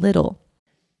we were little.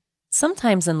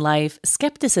 Sometimes in life,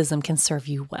 skepticism can serve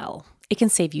you well. It can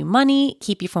save you money,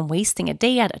 keep you from wasting a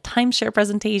day at a timeshare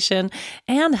presentation,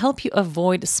 and help you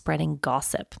avoid spreading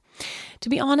gossip. To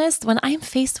be honest, when I'm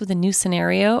faced with a new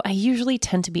scenario, I usually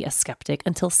tend to be a skeptic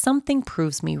until something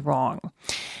proves me wrong.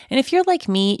 And if you're like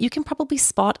me, you can probably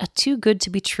spot a too good to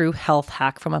be true health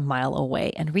hack from a mile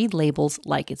away and read labels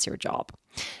like it's your job.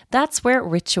 That's where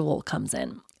Ritual comes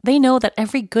in. They know that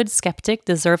every good skeptic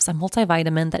deserves a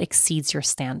multivitamin that exceeds your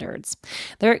standards.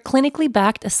 Their clinically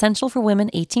backed Essential for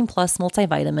Women 18 Plus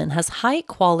multivitamin has high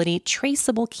quality,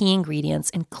 traceable key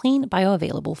ingredients in clean,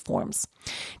 bioavailable forms.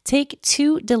 Take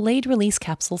 2 delayed release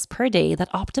capsules per day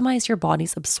that optimize your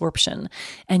body's absorption,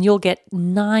 and you'll get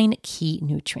 9 key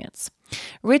nutrients.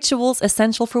 Ritual's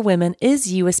Essential for Women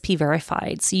is USP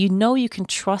verified, so you know you can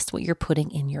trust what you're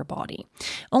putting in your body.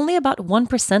 Only about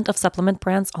 1% of supplement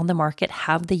brands on the market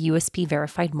have the USP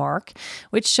verified mark,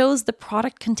 which shows the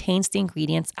product contains the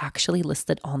ingredients actually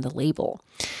listed on the label.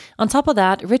 On top of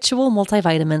that, Ritual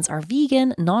multivitamins are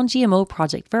vegan, non-GMO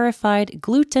project verified,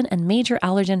 gluten and major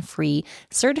allergen free,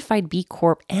 certified B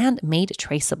Corp, and made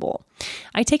traceable.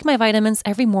 I take my vitamins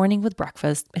every morning with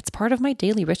breakfast. It's part of my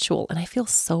daily ritual, and I feel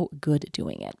so good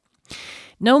doing it.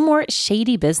 No more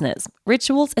shady business.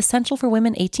 Ritual's Essential for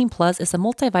Women 18 Plus is a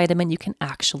multivitamin you can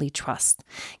actually trust.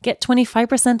 Get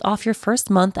 25% off your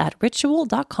first month at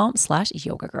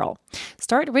ritual.com/yogagirl.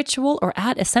 Start Ritual or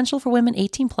add Essential for Women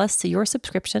 18 Plus to your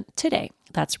subscription today.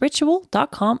 That's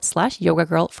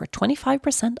ritual.com/yogagirl for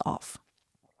 25% off.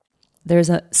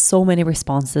 There's so many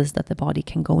responses that the body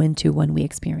can go into when we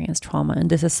experience trauma, and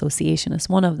disassociation is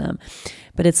one of them.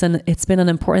 But it's been an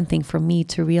important thing for me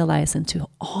to realize and to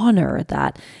honor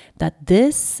that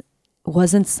this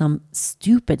wasn't some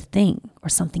stupid thing or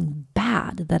something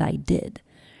bad that I did,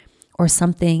 or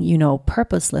something,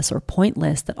 purposeless or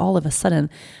pointless, that all of a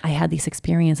sudden I had these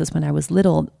experiences when I was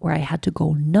little where I had to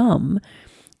go numb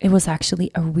It was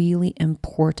actually a really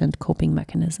important coping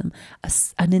mechanism,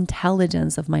 an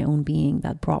intelligence of my own being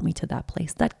that brought me to that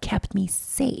place, that kept me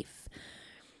safe,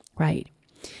 right?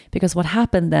 Because what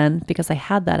happened then, because I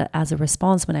had that as a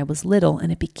response when I was little,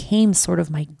 and it became sort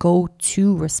of my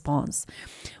go-to response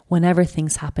whenever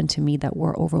things happened to me that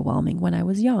were overwhelming when I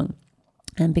was young.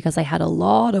 And because I had a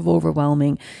lot of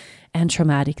overwhelming and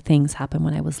traumatic things happen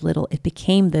when I was little, it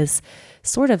became this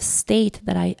sort of state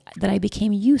that I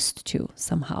became used to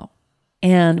somehow.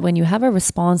 And when you have a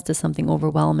response to something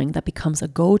overwhelming that becomes a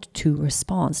go-to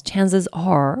response, chances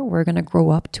are we're going to grow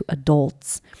up to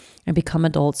adults and become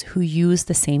adults who use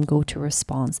the same go-to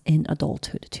response in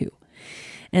adulthood too.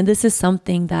 And this is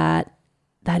something that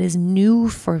is new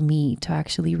for me to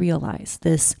actually realize,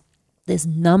 this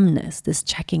numbness, this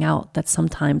checking out that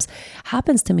sometimes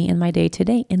happens to me in my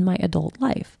day-to-day, in my adult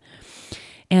life.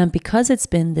 And because it's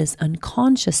been this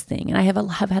unconscious thing, and I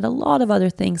have had a lot of other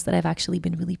things that I've actually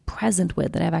been really present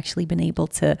with, that I've actually been able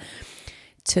to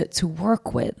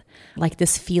work with, like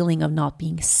this feeling of not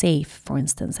being safe, for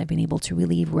instance. I've been able to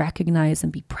really recognize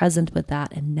and be present with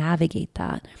that and navigate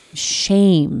that.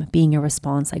 Shame being a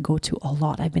response I go to a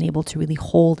lot. I've been able to really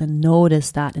hold and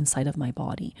notice that inside of my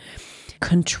body.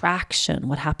 Contraction,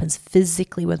 what happens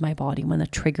physically with my body when a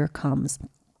trigger comes.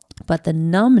 But the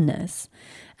numbness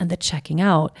and the checking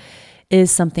out is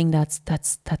something that's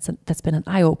been an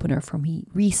eye-opener for me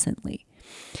recently.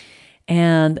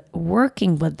 And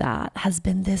working with that has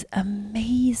been this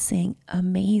amazing,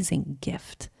 amazing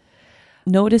gift.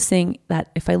 Noticing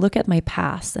that if I look at my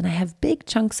past, and I have big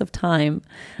chunks of time,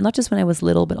 not just when I was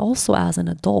little, but also as an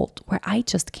adult, where I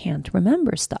just can't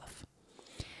remember stuff.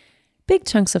 Big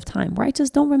chunks of time where I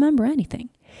just don't remember anything.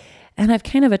 And I've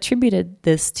kind of attributed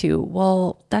this to,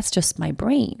 well, that's just my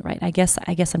brain, right? I guess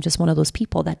I'm just one of those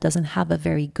people that doesn't have a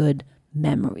very good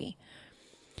memory.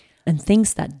 And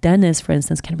things that Dennis, for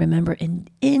instance, can remember in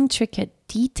intricate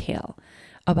detail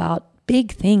about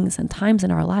big things and times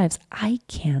in our lives, I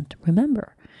can't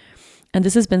remember. And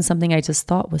this has been something I just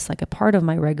thought was like a part of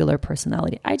my regular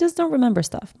personality. I just don't remember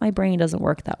stuff. My brain doesn't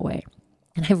work that way.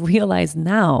 And I've realized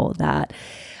now that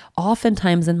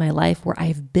oftentimes in my life where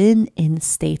I've been in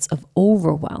states of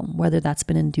overwhelm, whether that's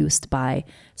been induced by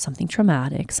something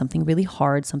traumatic, something really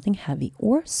hard, something heavy,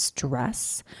 or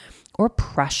stress, or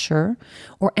pressure,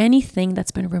 or anything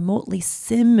that's been remotely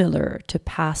similar to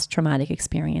past traumatic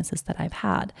experiences that I've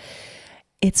had,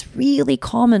 it's really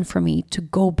common for me to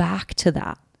go back to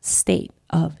that state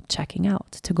of checking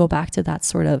out, to go back to that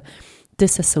sort of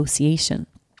disassociation,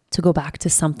 to go back to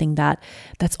something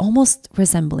that's almost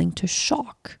resembling to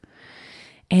shock.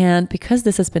 And because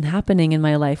this has been happening in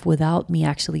my life without me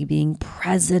actually being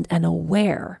present and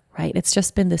aware, right? It's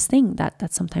just been this thing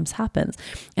that sometimes happens.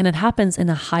 And it happens in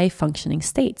a high functioning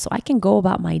state. So I can go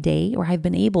about my day, or I've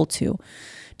been able to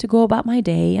go about my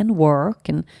day and work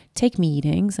and take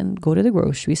meetings and go to the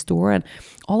grocery store and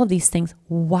all of these things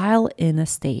while in a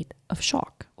state of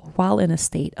shock, while in a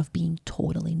state of being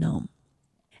totally numb.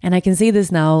 And I can see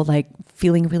this now, like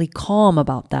feeling really calm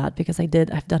about that, because I've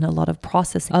done a lot of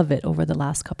processing of it over the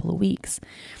last couple of weeks.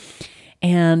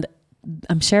 And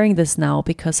I'm sharing this now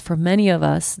because for many of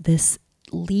us, this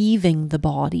leaving the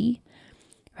body,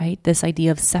 right? This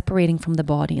idea of separating from the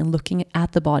body and looking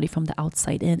at the body from the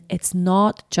outside in, it's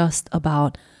not just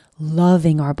about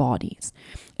loving our bodies.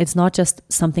 It's not just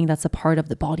something that's a part of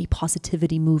the body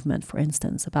positivity movement, for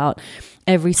instance, about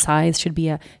every size should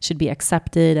be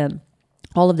accepted and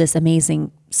all of this amazing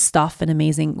stuff and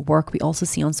amazing work we also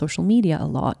see on social media a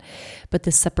lot. But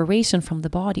this separation from the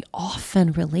body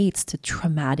often relates to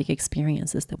traumatic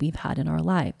experiences that we've had in our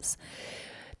lives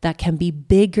that can be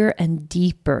bigger and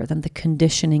deeper than the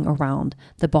conditioning around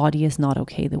the body is not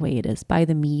okay the way it is by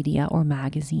the media or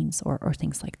magazines or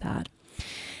things like that.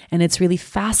 And it's really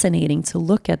fascinating to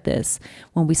look at this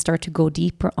when we start to go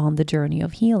deeper on the journey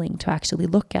of healing, to actually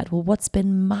look at, well, what's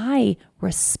been my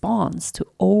response to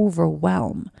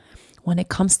overwhelm when it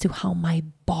comes to how my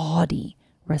body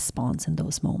responds in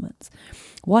those moments?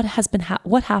 What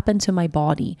happened to my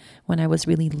body when I was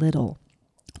really little,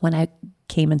 when I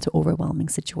came into overwhelming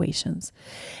situations?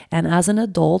 And as an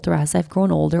adult, or as I've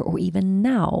grown older, or even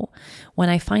now, when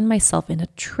I find myself in a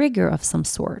trigger of some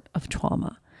sort of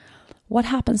trauma, what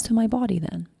happens to my body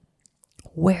then?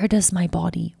 Where do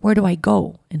I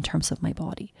go in terms of my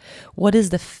body? What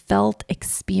is the felt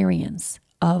experience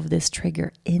of this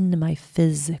trigger in my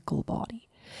physical body?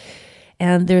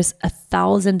 And there's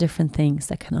 1,000 different things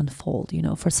that can unfold. You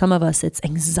know, for some of us, it's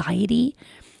anxiety.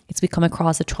 We come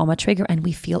across a trauma trigger and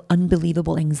we feel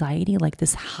unbelievable anxiety, like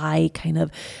this high kind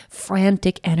of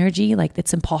frantic energy, like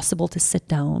it's impossible to sit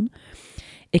down.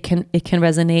 It can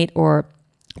resonate or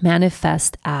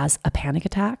manifest as a panic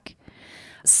attack.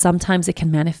 Sometimes it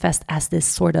can manifest as this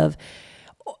sort of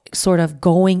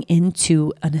going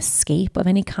into an escape of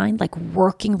any kind, like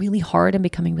working really hard and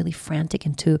becoming really frantic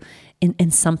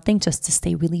in something just to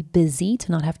stay really busy,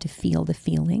 to not have to feel the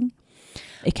feeling.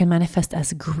 It can manifest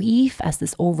as grief, as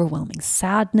this overwhelming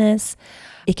sadness.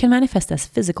 It can manifest as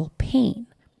physical pain,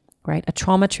 right? A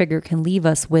trauma trigger can leave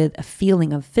us with a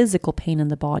feeling of physical pain in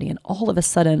the body, and all of a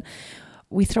sudden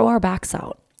we throw our backs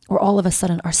out. Or all of a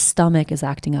sudden our stomach is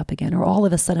acting up again. Or all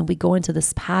of a sudden we go into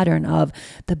this pattern of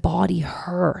the body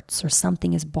hurts or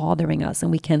something is bothering us.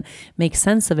 And we can make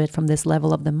sense of it from this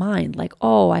level of the mind. Like,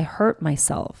 oh, I hurt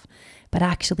myself. But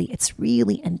actually it's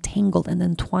really entangled and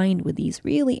entwined with these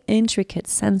really intricate,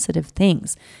 sensitive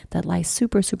things that lie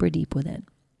super, super deep within.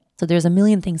 So there's a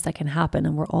million things that can happen,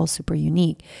 and we're all super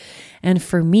unique. And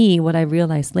for me, what I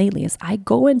realized lately is I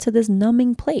go into this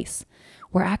numbing place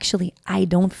where actually I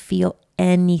don't feel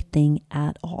anything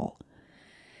at all.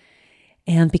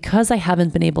 And because I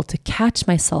haven't been able to catch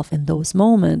myself in those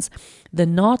moments, the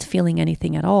not feeling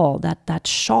anything at all, that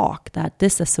shock, that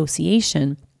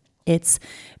disassociation, it's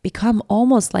become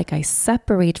almost like I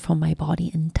separate from my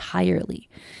body entirely.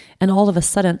 And all of a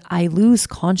sudden I lose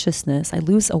consciousness, I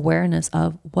lose awareness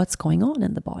of what's going on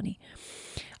in the body.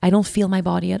 I don't feel my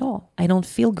body at all. I don't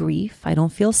feel grief. I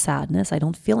don't feel sadness. I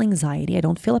don't feel anxiety. I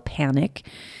don't feel a panic.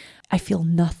 I feel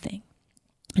nothing.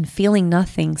 And feeling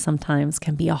nothing sometimes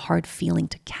can be a hard feeling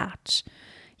to catch,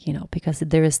 because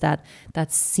there is that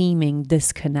seeming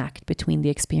disconnect between the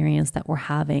experience that we're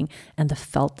having and the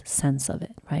felt sense of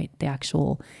it, right? The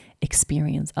actual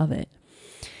experience of it.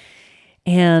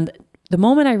 And the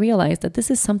moment I realized that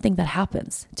this is something that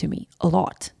happens to me a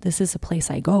lot, this is a place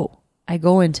I go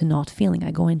into not feeling,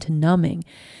 I go into numbing.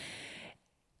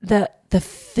 The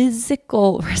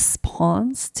physical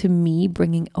response to me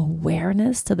bringing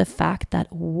awareness to the fact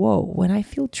that, whoa, when I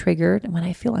feel triggered, when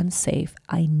I feel unsafe,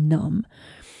 I numb.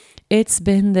 It's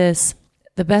been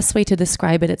the best way to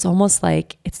describe it, it's almost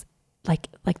like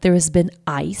there has been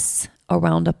ice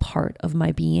around a part of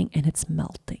my being and it's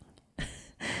melting.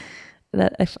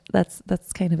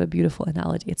 That's kind of a beautiful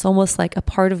analogy. It's almost like a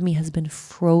part of me has been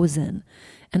frozen.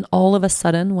 And all of a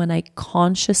sudden, when I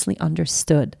consciously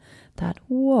understood that,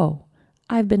 whoa,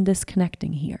 I've been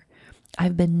disconnecting here.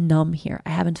 I've been numb here.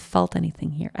 I haven't felt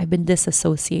anything here. I've been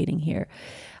disassociating here.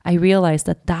 I realized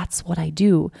that that's what I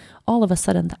do. All of a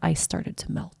sudden, the ice started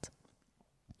to melt.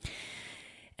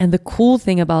 And the cool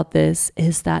thing about this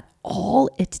is that all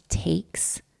it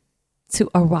takes to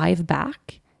arrive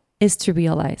back is to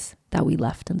realize that we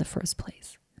left in the first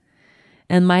place.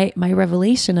 And my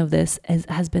revelation of this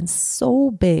has been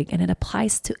so big, and it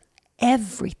applies to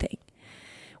everything.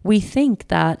 We think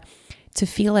that to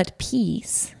feel at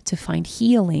peace, to find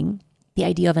healing, the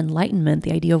idea of enlightenment,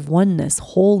 the idea of oneness,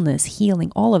 wholeness,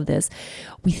 healing, all of this,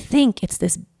 we think it's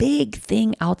this big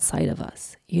thing outside of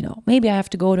us. Maybe I have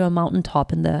to go to a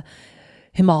mountaintop in the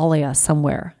Himalaya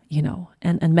somewhere,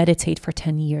 and meditate for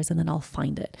 10 years and then I'll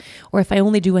find it. Or if I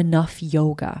only do enough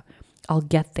yoga, I'll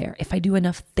get there. If I do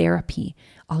enough therapy,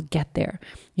 I'll get there.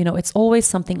 It's always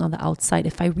something on the outside.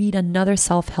 If I read another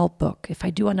self-help book, if I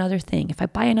do another thing, if I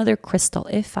buy another crystal,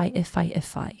 if I,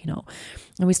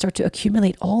 and we start to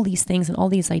accumulate all these things and all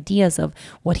these ideas of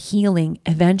what healing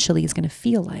eventually is going to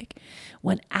feel like,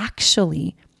 when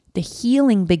actually the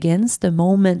healing begins the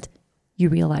moment you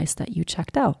realize that you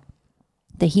checked out.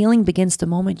 The healing begins the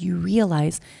moment you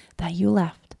realize that you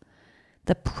left.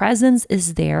 The presence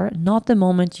is there, not the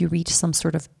moment you reach some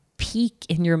sort of peak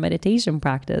in your meditation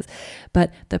practice,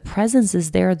 but the presence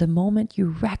is there the moment you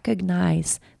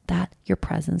recognize that your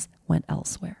presence went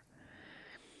elsewhere.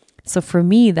 So for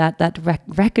me,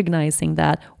 recognizing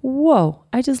that, whoa,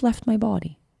 I just left my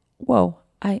body. Whoa,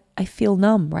 I feel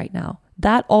numb right now.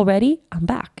 That already, I'm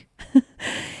back.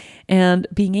 And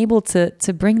being able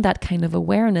to bring that kind of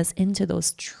awareness into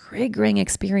those triggering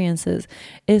experiences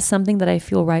is something that I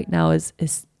feel right now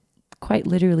is quite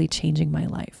literally changing my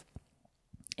life.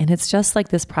 And it's just like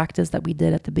this practice that we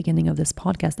did at the beginning of this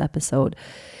podcast episode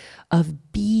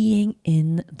of being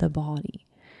in the body,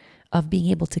 of being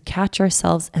able to catch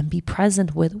ourselves and be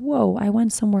present with, whoa, I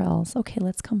went somewhere else. Okay,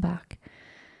 let's come back.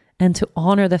 And to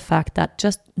honor the fact that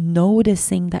just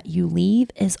noticing that you leave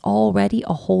is already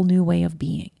a whole new way of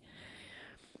being.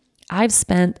 I've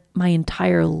spent my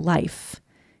entire life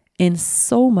in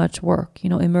so much work,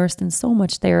 immersed in so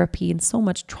much therapy and so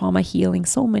much trauma healing,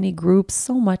 so many groups,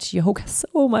 so much yoga,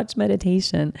 so much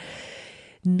meditation,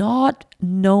 not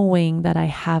knowing that I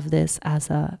have this as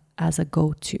a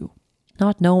go-to,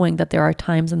 not knowing that there are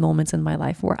times and moments in my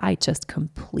life where I just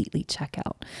completely check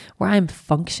out, where I'm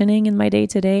functioning in my day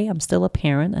to day. I'm still a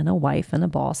parent and a wife and a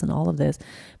boss and all of this,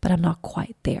 but I'm not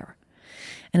quite there.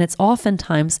 And it's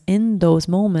oftentimes in those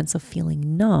moments of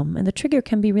feeling numb, and the trigger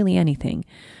can be really anything.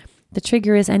 The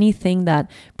trigger is anything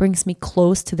that brings me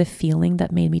close to the feeling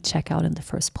that made me check out in the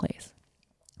first place.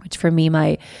 Which for me,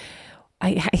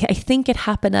 I think it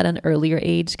happened at an earlier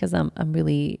age because I'm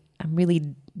really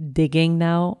digging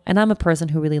now. And I'm a person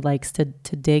who really likes to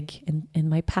dig in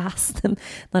my past, and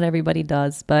not everybody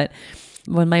does. But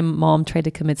when my mom tried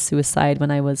to commit suicide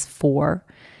when I was 4,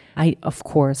 I, of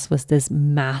course, was this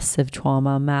massive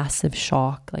trauma, massive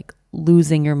shock, like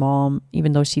losing your mom,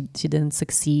 even though she didn't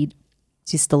succeed.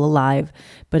 She's still alive,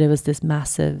 but it was this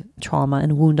massive trauma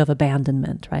and wound of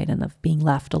abandonment, right? And of being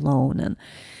left alone. And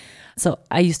so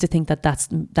I used to think that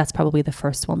that's probably the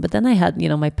first one. But then I had,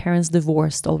 my parents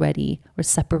divorced already, were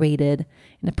separated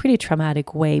in a pretty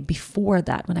traumatic way before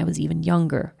that, when I was even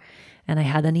younger. And I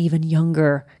had an even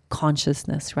younger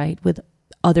consciousness, right? With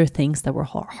other things that were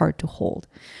hard to hold.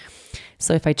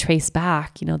 So if I trace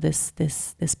back,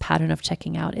 this pattern of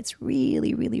checking out, it's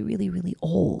really, really, really, really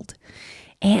old.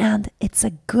 And it's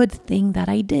a good thing that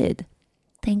I did.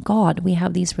 Thank God we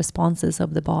have these responses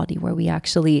of the body where we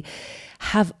actually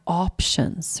have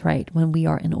options, right? When we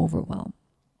are in overwhelm,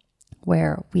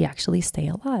 where we actually stay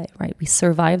alive, right? We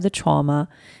survive the trauma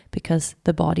because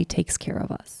the body takes care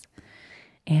of us.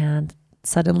 And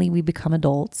suddenly we become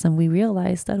adults and we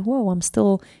realize that, whoa, I'm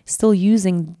still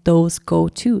using those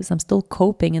go-tos. I'm still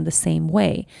coping in the same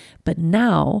way. But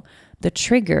now the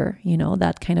trigger,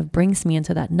 that kind of brings me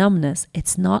into that numbness,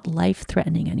 it's not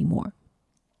life-threatening anymore.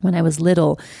 When I was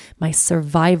little, my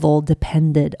survival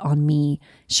depended on me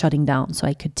shutting down so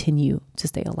I continue to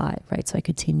stay alive, right? So I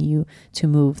continue to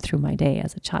move through my day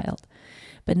as a child.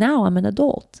 But now I'm an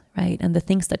adult, right? And the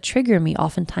things that trigger me,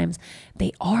 oftentimes,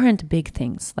 they aren't big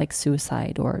things like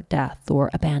suicide or death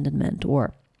or abandonment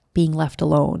or being left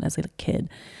alone as a kid.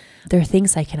 They're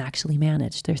things I can actually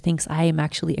manage. They're things I am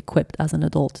actually equipped as an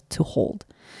adult to hold.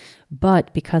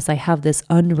 But because I have this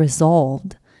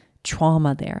unresolved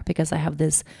trauma there, because I have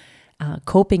this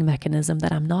coping mechanism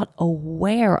that I'm not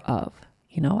aware of,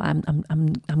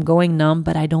 I'm going numb,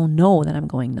 but I don't know that I'm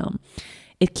going numb.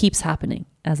 It keeps happening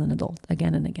as an adult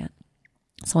again and again.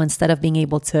 So instead of being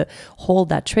able to hold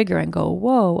that trigger and go,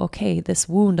 whoa, okay, this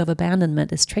wound of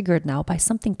abandonment is triggered now by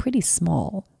something pretty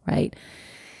small, right?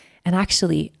 And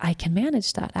actually, I can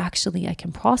manage that. Actually, I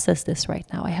can process this right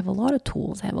now. I have a lot of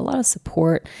tools. I have a lot of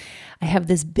support. I have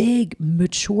this big,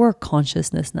 mature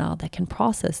consciousness now that can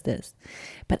process this,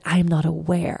 but I'm not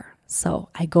aware. So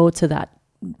I go to that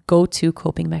go-to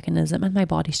coping mechanism and my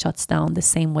body shuts down the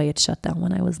same way it shut down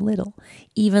when I was little,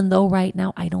 even though right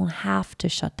now I don't have to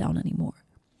shut down anymore.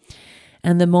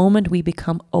 And the moment we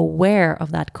become aware of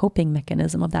that coping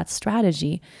mechanism, of that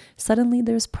strategy, suddenly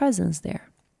there's presence there.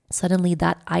 Suddenly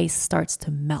that ice starts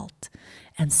to melt.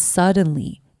 And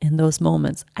suddenly, in those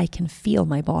moments, I can feel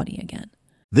my body again.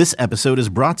 This episode is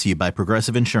brought to you by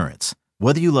Progressive Insurance.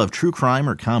 Whether you love true crime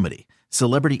or comedy,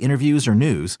 celebrity interviews or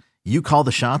news, you call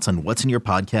the shots on what's in your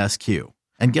podcast queue.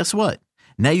 And guess what?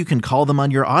 Now you can call them on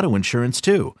your auto insurance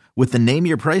too, with the Name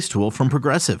Your Price tool from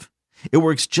Progressive. It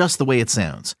works just the way it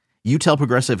sounds. You tell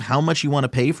Progressive how much you want to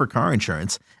pay for car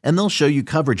insurance, and they'll show you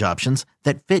coverage options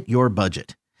that fit your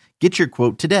budget. Get your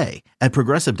quote today at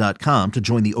Progressive.com to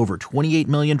join the over 28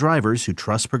 million drivers who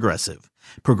trust Progressive.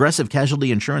 Progressive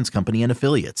Casualty Insurance Company and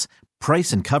Affiliates.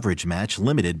 Price and coverage match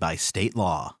limited by state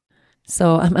law.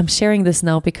 So I'm sharing this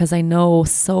now because I know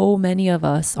so many of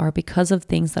us are, because of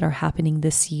things that are happening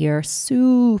this year,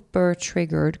 super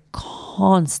triggered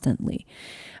constantly.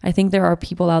 I think there are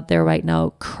people out there right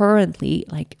now currently,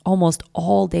 like almost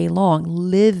all day long,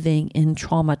 living in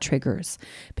trauma triggers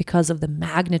because of the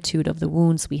magnitude of the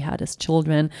wounds we had as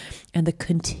children and the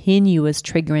continuous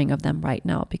triggering of them right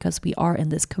now, because we are in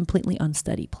this completely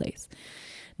unsteady place.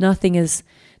 Nothing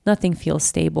feels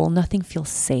stable. Nothing feels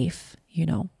safe,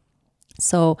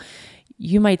 So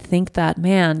you might think that,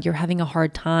 man, you're having a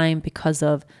hard time because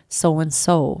of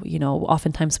so-and-so.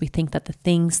 Oftentimes we think that the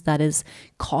things that is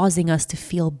causing us to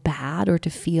feel bad or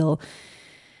to feel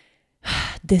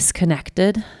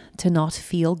disconnected, to not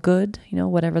feel good,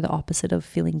 whatever the opposite of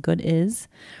feeling good is,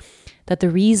 that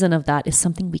the reason of that is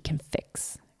something we can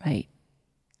fix, right?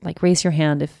 Like raise your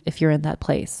hand if you're in that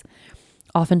place.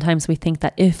 Oftentimes we think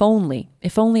that if only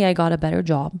I got a better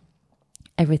job,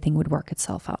 everything would work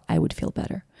itself out. I would feel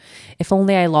better. If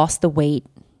only I lost the weight,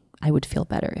 I would feel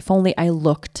better. If only I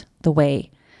looked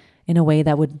in a way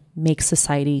that would make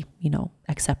society,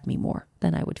 accept me more,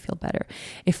 then I would feel better.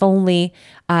 If only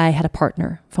I had a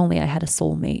partner, if only I had a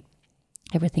soulmate,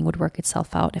 Everything would work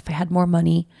itself out. If I had more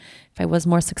money, if I was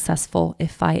more successful,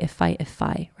 if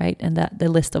I, right? And that the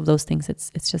list of those things,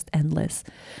 it's just endless.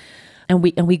 And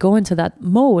we go into that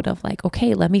mode of like,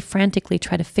 okay, let me frantically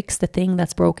try to fix the thing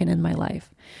that's broken in my life.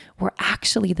 Where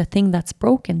actually the thing that's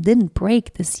broken didn't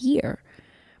break this year.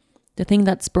 The thing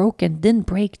that's broken didn't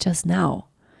break just now.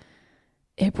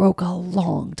 It broke a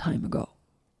long time ago.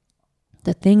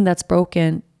 The thing that's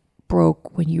broken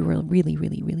broke when you were really,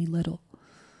 really, really little.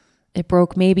 It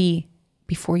broke maybe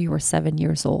before you were 7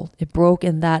 years old. It broke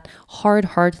in that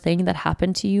hard thing that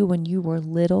happened to you when you were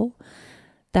little,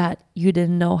 that you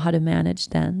didn't know how to manage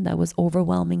then, that was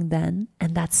overwhelming then,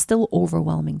 and that's still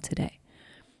overwhelming today.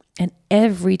 And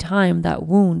every time that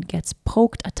wound gets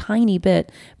poked a tiny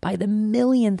bit by the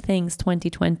million things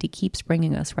 2020 keeps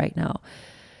bringing us right now,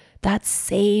 that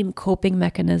same coping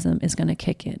mechanism is going to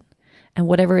kick in. And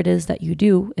whatever it is that you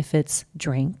do, if it's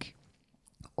drink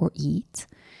or eat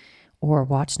or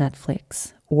watch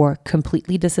Netflix or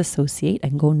completely disassociate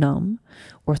and go numb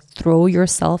or throw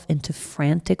yourself into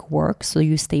frantic work so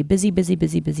you stay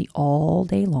busy all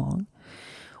day long,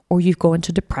 or you go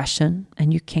into depression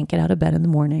and you can't get out of bed in the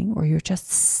morning, or you're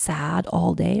just sad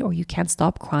all day, or you can't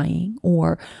stop crying,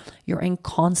 or you're in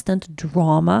constant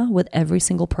drama with every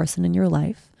single person in your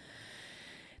life,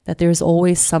 that there's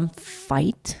always some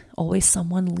fight, always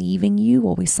someone leaving you,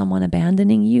 always someone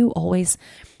abandoning you, always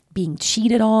being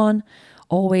cheated on,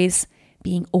 always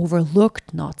being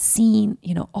overlooked, not seen,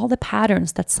 all the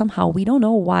patterns that somehow we don't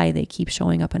know why they keep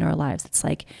showing up in our lives. It's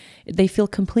like they feel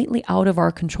completely out of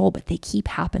our control, but they keep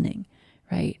happening,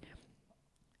 right?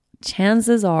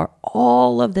 Chances are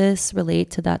all of this relate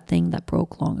to that thing that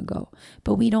broke long ago,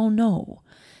 but we don't know.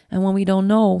 And when we don't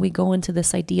know, we go into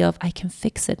this idea of I can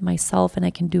fix it myself and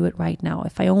I can do it right now.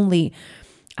 If I only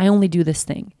do this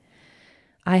thing.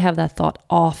 I have that thought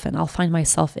often. I'll find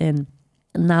myself in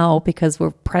now, because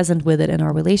we're present with it in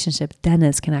our relationship,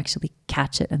 Dennis can actually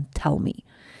catch it and tell me.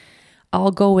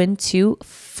 I'll go into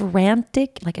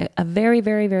frantic, like a very,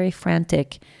 very, very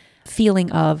frantic feeling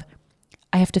of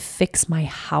I have to fix my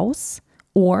house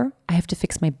or I have to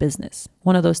fix my business.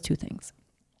 One of those two things.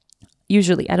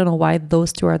 Usually, I don't know why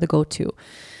those two are the go-to.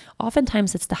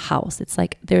 Oftentimes it's the house. It's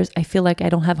like I feel like I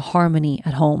don't have harmony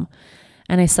at home.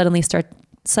 And I suddenly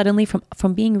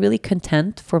from being really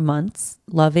content for months,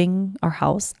 loving our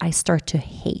house, I start to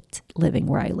hate living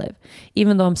where I live.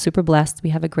 Even though I'm super blessed,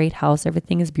 we have a great house,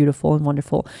 everything is beautiful and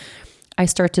wonderful, I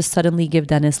start to suddenly give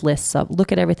Dennis lists of,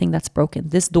 look at everything that's broken.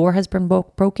 This door has been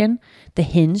broken. The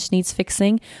hinge needs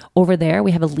fixing. Over there,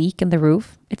 we have a leak in the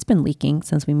roof. It's been leaking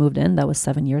since we moved in. That was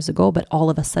 7 years ago. But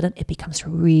all of a sudden, it becomes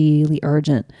really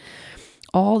urgent.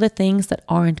 All the things that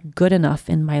aren't good enough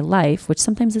in my life, which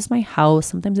sometimes is my house,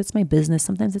 sometimes it's my business,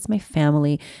 sometimes it's my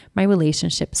family, my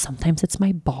relationship, sometimes it's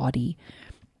my body.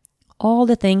 All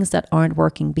the things that aren't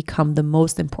working become the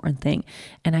most important thing.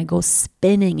 And I go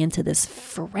spinning into this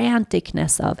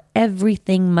franticness of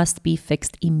everything must be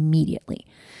fixed immediately.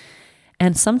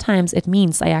 And sometimes it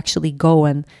means I actually go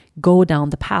down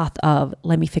the path of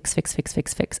let me fix.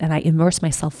 And I immerse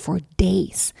myself for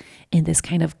days in this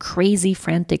kind of crazy,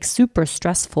 frantic, super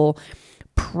stressful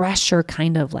pressure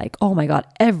kind of like, oh my God,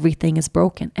 everything is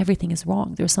broken. Everything is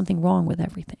wrong. There's something wrong with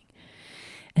everything.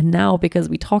 And now because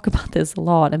we talk about this a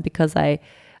lot and because I've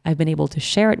been able to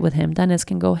share it with him, Dennis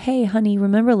can go, hey, honey,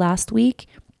 remember last week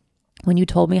when you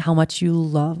told me how much you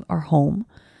love our home?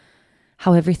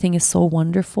 How everything is so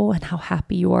wonderful and how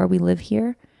happy you are we live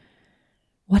here?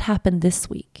 What happened this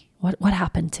week? What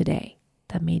happened today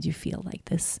that made you feel like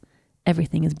this?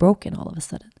 Everything is broken all of a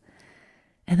sudden.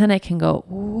 And then I can go,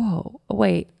 whoa,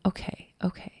 wait, okay.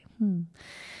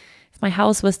 If my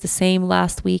house was the same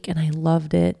last week and I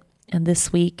loved it, and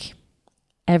this week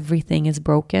everything is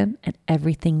broken and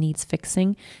everything needs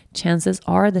fixing, chances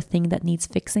are the thing that needs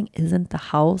fixing isn't the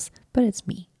house, but it's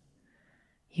me.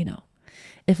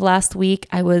 If last week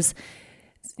I was,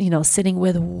 sitting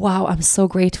with, wow, I'm so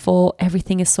grateful.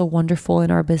 Everything is so wonderful in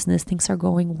our business. Things are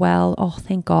going well. Oh,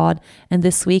 thank God. And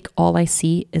this week, all I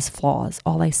see is flaws.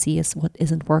 All I see is what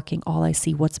isn't working. All I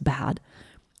see what's bad.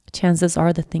 Chances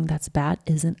are the thing that's bad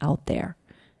isn't out there.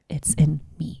 It's in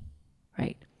me,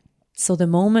 right? So the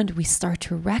moment we start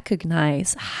to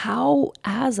recognize how,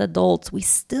 as adults, we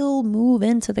still move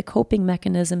into the coping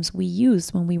mechanisms we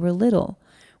used when we were little,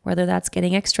 whether that's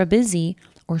getting extra busy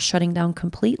or shutting down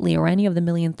completely or any of the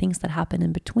million things that happen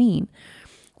in between,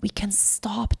 we can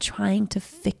stop trying to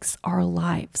fix our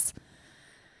lives.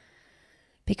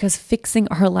 Because fixing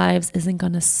our lives isn't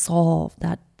going to solve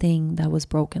that thing that was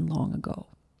broken long ago.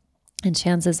 And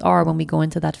chances are when we go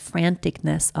into that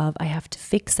franticness of I have to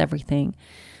fix everything,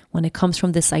 when it comes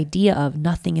from this idea of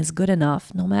nothing is good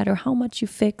enough, no matter how much you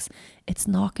fix, it's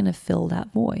not going to fill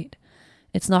that void.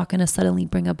 It's not going to suddenly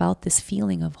bring about this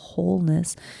feeling of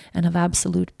wholeness and of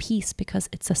absolute peace because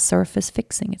it's a surface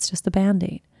fixing. It's just a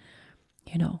Band-Aid.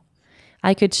 You know,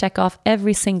 I could check off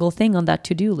every single thing on that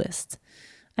to-do list.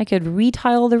 I could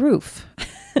retile the roof.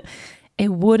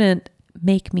 It wouldn't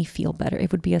make me feel better.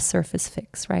 It would be a surface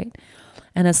fix, right?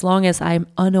 And as long as I'm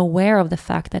unaware of the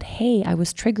fact that, hey, I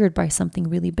was triggered by something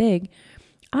really big,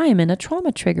 I'm in a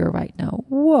trauma trigger right now.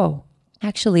 Whoa.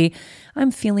 Actually,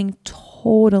 I'm feeling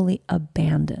totally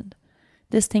abandoned.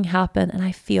 This thing happened and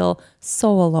I feel so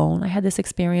alone. I had this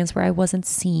experience where I wasn't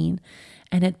seen,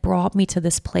 and it brought me to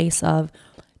this place of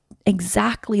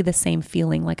exactly the same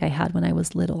feeling like I had when I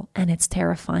was little. And it's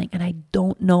terrifying and I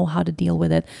don't know how to deal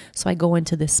with it. So I go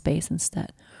into this space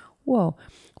instead. Whoa,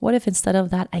 what if instead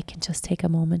of that, I can just take a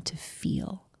moment to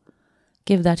feel?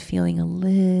 Give that feeling a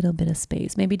little bit of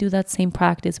space. Maybe do that same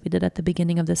practice we did at the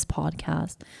beginning of this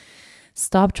podcast.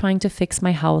 Stop trying to fix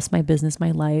my house, my business, my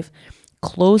life.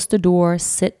 Close the door,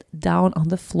 sit down on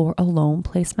the floor alone,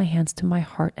 place my hands to my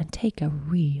heart, and take a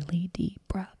really deep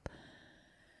breath.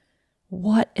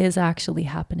 What is actually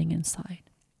happening inside?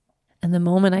 And the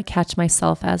moment I catch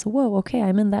myself as, whoa, okay,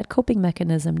 I'm in that coping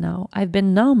mechanism now. I've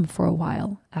been numb for a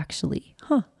while, actually.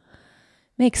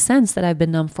 Makes sense that I've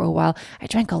been numb for a while. I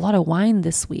drank a lot of wine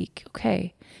this week.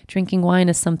 Okay. Drinking wine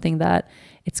is something that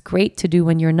it's great to do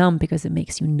when you're numb because it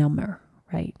makes you number,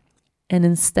 right? And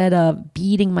instead of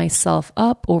beating myself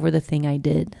up over the thing I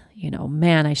did,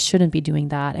 man, I shouldn't be doing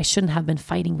that. I shouldn't have been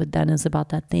fighting with Dennis about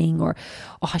that thing, or,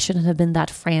 I shouldn't have been that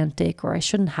frantic, or I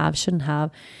shouldn't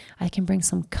have. I can bring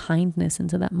some kindness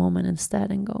into that moment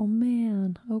instead and go,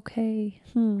 man, okay,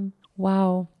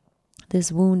 wow,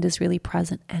 this wound is really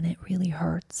present and it really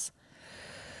hurts.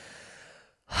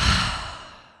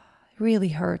 Really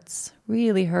hurts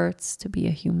to be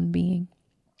a human being.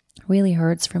 Really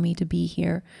hurts for me to be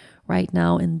here right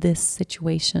now in this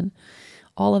situation.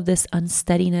 All of this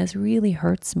unsteadiness really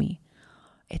hurts me.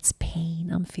 It's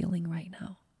pain I'm feeling right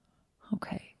now.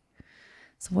 Okay.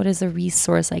 So what is a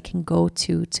resource I can go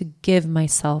to give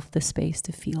myself the space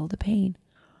to feel the pain?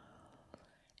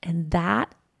 And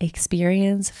that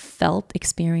felt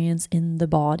experience in the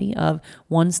body of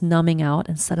one's numbing out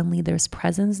and suddenly there's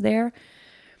presence there.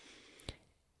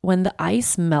 When the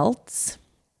ice melts,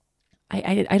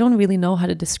 I don't really know how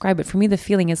to describe it. For me, the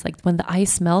feeling is like when the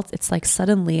ice melts, it's like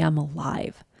suddenly I'm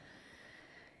alive.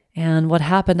 And what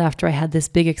happened after I had this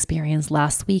big experience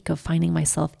last week of finding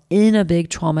myself in a big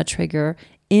trauma trigger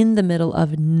in the middle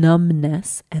of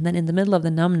numbness. And then in the middle of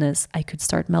the numbness, I could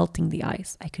start melting the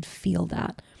ice. I could feel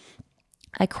that.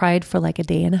 I cried for like a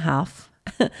day and a half.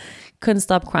 Couldn't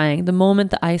stop crying. The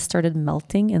moment the ice started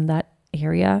melting in that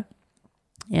area,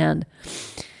 and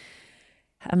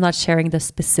I'm not sharing the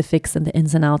specifics and the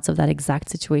ins and outs of that exact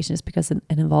situation just because it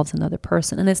involves another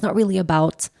person. And it's not really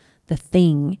about the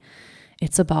thing.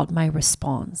 It's about my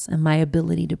response and my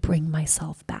ability to bring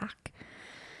myself back.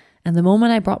 And the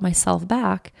moment I brought myself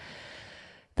back,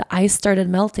 the ice started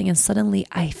melting and suddenly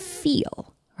I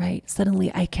feel, right?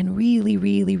 Suddenly I can really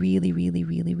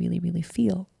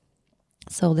feel.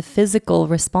 So the physical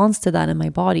response to that in my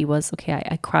body was, okay,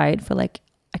 I cried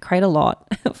a lot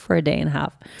for a day and a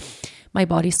half. My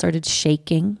body started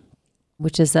shaking,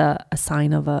 which is a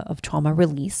sign of trauma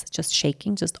release, just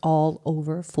shaking, just all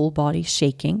over, full body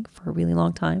shaking for a really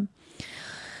long time.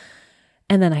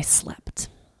 And then I slept.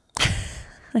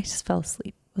 I just fell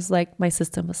asleep. It was like my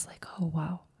system was like, oh,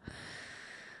 wow.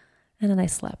 And then I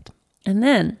slept. And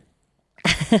then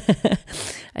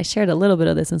I shared a little bit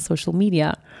of this in social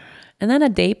media. And then a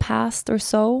day passed or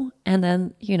so. And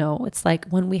then, it's like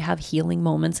when we have healing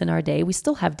moments in our day, we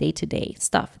still have day-to-day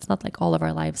stuff. It's not like all of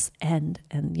our lives end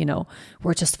and,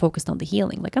 we're just focused on the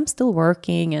healing. Like I'm still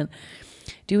working and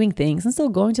doing things and still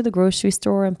going to the grocery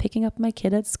store and picking up my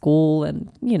kid at school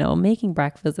and, making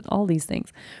breakfast and all these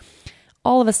things.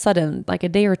 All of a sudden, like a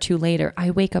day or two later, I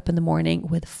wake up in the morning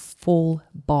with full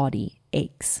body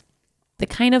aches. The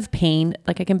kind of pain,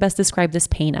 like I can best describe this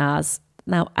pain as,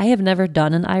 now, I have never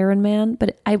done an Ironman,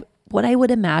 but what I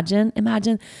would imagine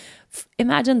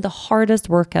the hardest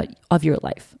workout of your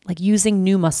life, like using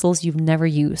new muscles you've never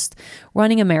used,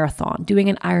 running a marathon, doing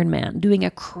an Ironman, doing a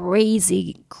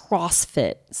crazy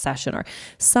CrossFit session, or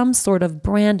some sort of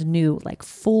brand new, like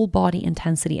full body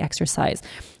intensity exercise,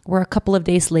 where a couple of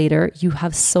days later, you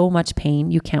have so much pain,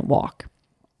 you can't walk.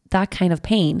 That kind of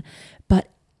pain,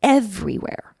 but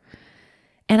everywhere.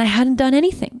 And I hadn't done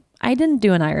anything. I didn't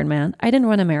do an Ironman. I didn't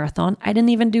run a marathon. I didn't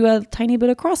even do a tiny bit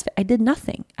of CrossFit. I did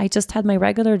nothing. I just had my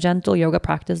regular gentle yoga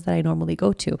practice that I normally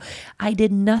go to. I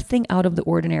did nothing out of the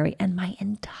ordinary, and my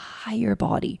entire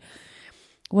body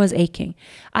was aching.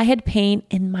 I had pain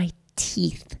in my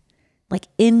teeth, like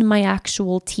in my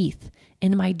actual teeth,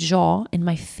 in my jaw, in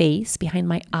my face, behind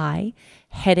my eye,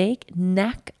 headache,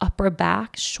 neck, upper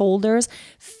back, shoulders,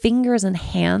 fingers and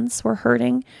hands were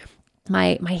hurting.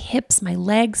 My hips, my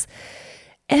legs,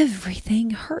 everything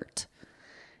hurt.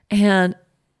 And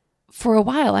for a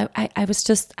while, I was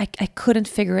just, I couldn't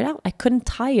figure it out. I couldn't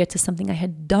tie it to something I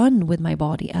had done with my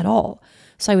body at all.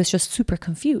 So I was just super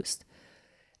confused.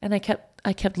 And I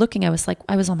kept looking. I was like,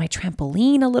 I was on my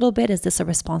trampoline a little bit. Is this a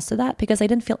response to that? Because I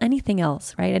didn't feel anything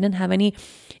else, right? I didn't have any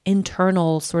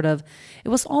internal sort of, it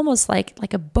was almost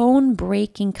like a bone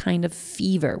breaking kind of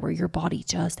fever where your body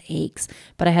just aches.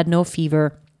 But I had no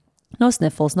fever, no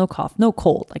sniffles, no cough, no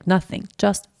cold, like nothing,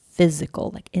 just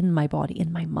physical, like in my body,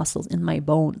 in my muscles, in my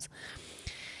bones.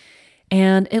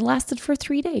 And it lasted for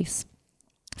 3 days.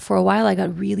 For a while, I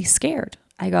got really scared.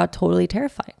 I got totally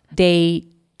terrified. Day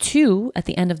 2, at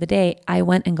the end of the day, I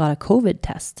went and got a COVID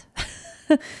test.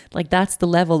 Like that's the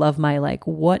level of my like,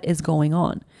 what is going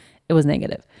on? It was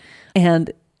negative.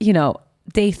 And,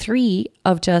 day 3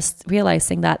 of just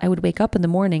realizing that I would wake up in the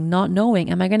morning not knowing,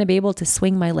 am I going to be able to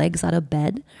swing my legs out of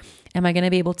bed? Am I going to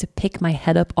be able to pick my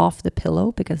head up off the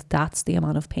pillow? Because that's the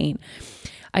amount of pain.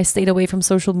 I stayed away from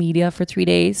social media for 3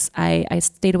 days. I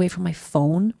stayed away from my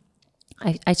phone.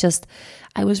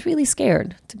 I was really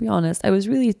scared, to be honest. I was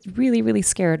really, really, really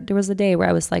scared. There was a day where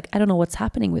I was like, I don't know what's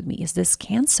happening with me. Is this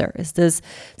cancer? Is this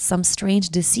some strange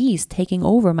disease taking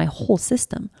over my whole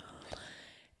system?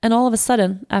 And all of a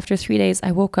sudden, after 3 days,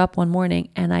 I woke up one morning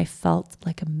and I felt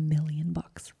like $1 million.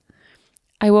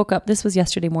 I woke up, this was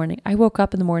yesterday morning. I woke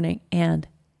up in the morning and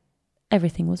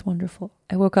everything was wonderful.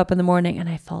 I woke up in the morning and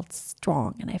I felt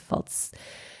strong and I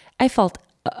felt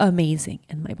amazing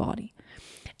in my body.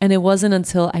 And it wasn't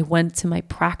until I went to my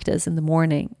practice in the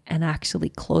morning and actually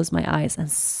closed my eyes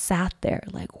and sat there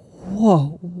like,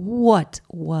 whoa, what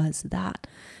was that?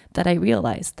 That I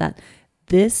realized that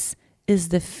this is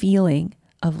the feeling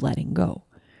of letting go.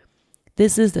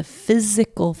 This is the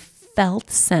physical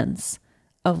felt sense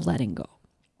of letting go.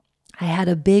 I had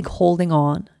a big holding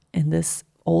on in this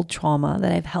old trauma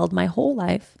that I've held my whole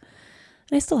life.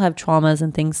 And I still have traumas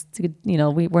and things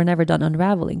we're never done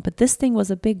unraveling, but this thing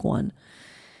was a big one.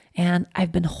 And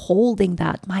I've been holding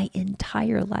that my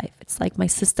entire life. It's like my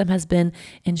system has been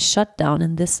in shutdown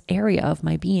in this area of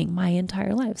my being my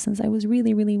entire life since I was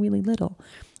really, really, really little.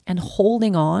 And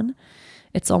holding on,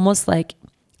 it's almost like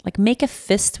make a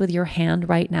fist with your hand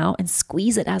right now and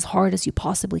squeeze it as hard as you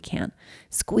possibly can.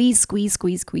 Squeeze, squeeze,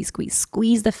 squeeze, squeeze, squeeze.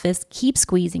 Squeeze the fist, keep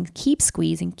squeezing, keep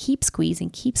squeezing, keep squeezing,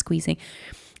 keep squeezing.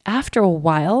 After a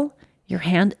while, your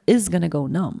hand is going to go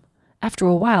numb. After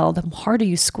a while, the harder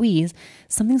you squeeze,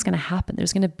 something's going to happen.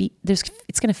 It's going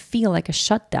to feel like a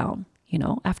shutdown.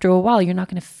 After a while, you're not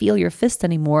going to feel your fist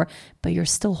anymore, but you're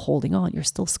still holding on. You're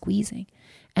still squeezing.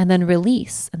 And then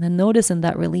release. And then notice in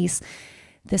that release,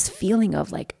 this feeling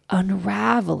of like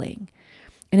unraveling.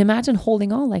 And imagine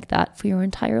holding on like that for your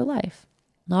entire life.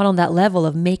 Not on that level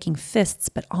of making fists,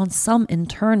 but on some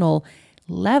internal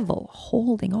level,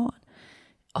 holding on.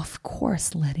 Of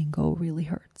course, letting go really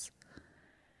hurts.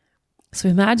 So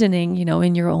imagining,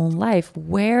 in your own life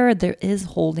where there is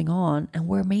holding on and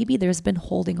where maybe there's been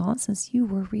holding on since you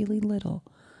were really little.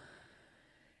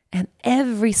 And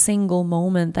every single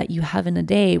moment that you have in a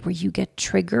day where you get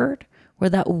triggered, where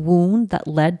that wound that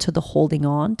led to the holding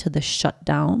on, to the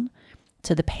shutdown,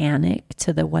 to the panic,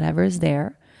 to the whatever is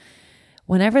there,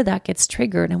 whenever that gets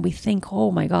triggered and we think,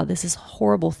 oh my God, this is a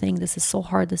horrible thing, this is so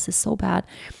hard, this is so bad,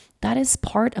 that is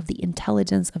part of the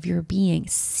intelligence of your being,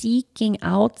 seeking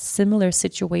out similar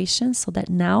situations so that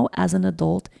now as an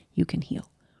adult, you can heal.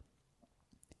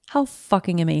 How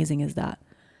fucking amazing is that?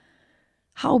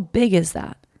 How big is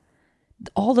that?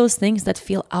 All those things that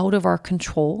feel out of our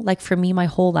control. Like for me, my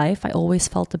whole life, I always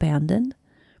felt abandoned.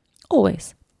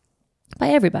 Always. By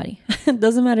everybody. It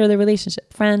doesn't matter the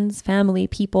relationship. Friends, family,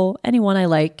 people, anyone I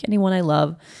like, anyone I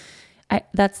love.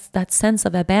 That sense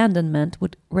of abandonment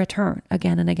would return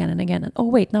again and again and again. And oh,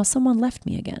 wait, now someone left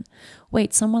me again.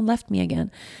 Wait, someone left me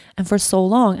again. And for so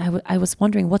long, I was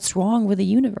wondering, what's wrong with the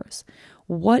universe?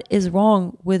 What is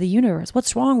wrong with the universe?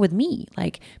 What's wrong with me?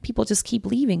 Like people just keep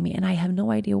leaving me and I have no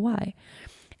idea why.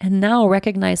 And now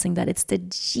recognizing that it's the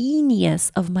genius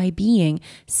of my being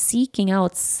seeking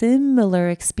out similar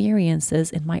experiences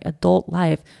in my adult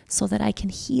life so that I can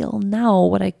heal now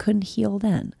what I couldn't heal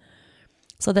then.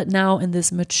 So that now in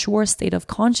this mature state of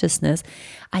consciousness,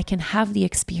 I can have the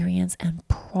experience and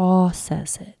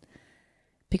process it.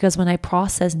 Because when I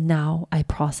process now, I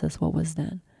process what was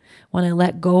then. When I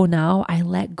let go now, I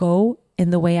let go in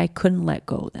the way I couldn't let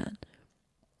go then.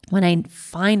 When I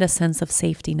find a sense of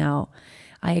safety now,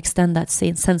 I extend that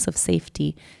same sense of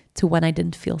safety to when I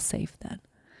didn't feel safe then.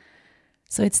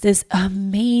 So it's this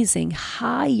amazing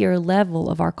higher level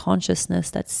of our consciousness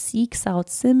that seeks out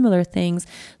similar things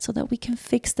so that we can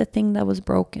fix the thing that was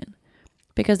broken.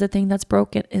 Because the thing that's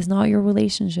broken is not your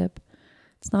relationship.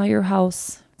 It's not your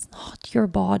house. It's not your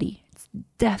body. It's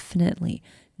definitely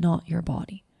not your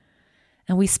body.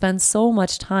 And we spend so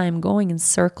much time going in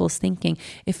circles thinking,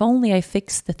 if only I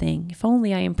fix the thing, if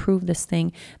only I improve this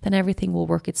thing, then everything will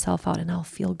work itself out and I'll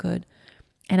feel good.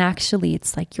 And actually,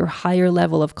 it's like your higher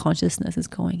level of consciousness is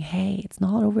going, hey, it's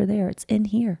not over there, it's in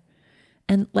here.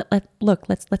 And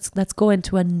let's go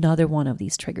into another one of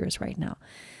these triggers right now.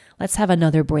 Let's have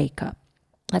another breakup.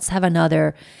 Let's have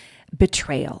another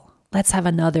betrayal. Let's have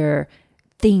another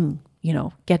thing,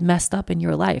 get messed up in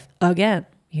your life again,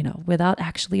 without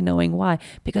actually knowing why.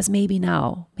 Because maybe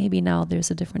now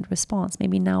there's a different response.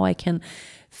 Maybe now I can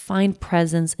find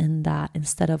presence in that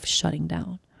instead of shutting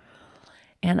down.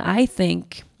 And I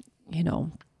think,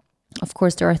 of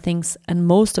course there are things, and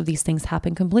most of these things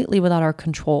happen completely without our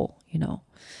control,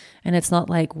 and it's not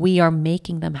like we are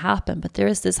making them happen, but there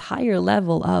is this higher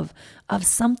level of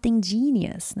something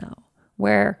genius now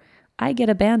where I get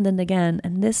abandoned again,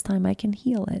 and this time I can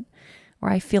heal it,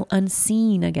 or I feel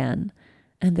unseen again,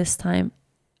 and this time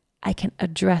I can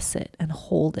address it and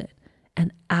hold it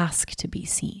and ask to be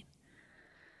seen.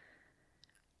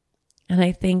 And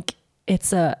I think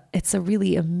it's a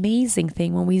really amazing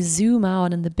thing when we zoom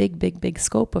out in the big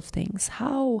scope of things.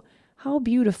 How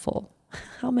beautiful.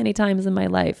 How many times in my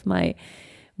life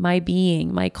my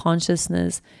being, my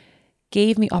consciousness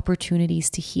gave me opportunities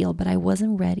to heal, but I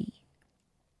wasn't ready.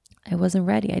 I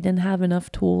didn't have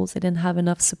enough tools. I didn't have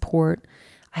enough support.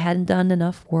 I hadn't done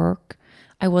enough work.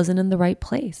 I wasn't in the right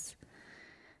place.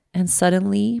 And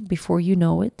suddenly, before you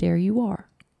know it, there you are.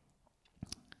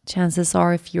 Chances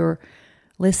are, if you're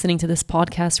listening to this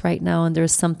podcast right now and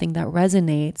there's something that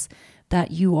resonates,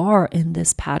 that you are in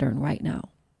this pattern right now.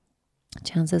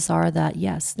 Chances are that,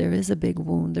 yes, there is a big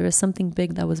wound. There is something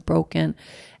big that was broken.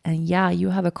 And yeah,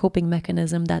 you have a coping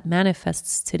mechanism that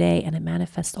manifests today, and it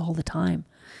manifests all the time.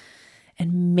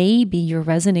 And maybe you're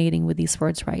resonating with these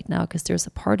words right now because there's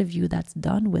a part of you that's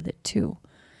done with it too,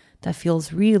 that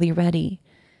feels really ready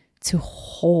to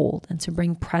hold and to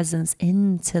bring presence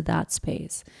into that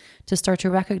space, to start to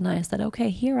recognize that,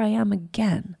 okay, here I am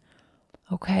again.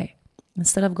 Okay,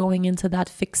 instead of going into that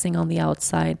fixing on the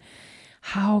outside,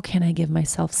 how can I give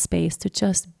myself space to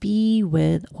just be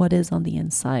with what is on the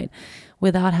inside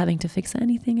without having to fix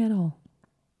anything at all?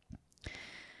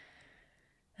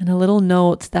 And a little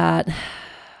note that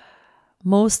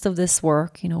most of this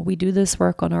work, we do this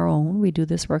work on our own, we do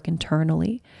this work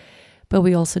internally, but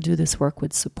we also do this work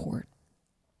with support.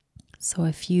 So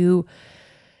if you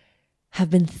have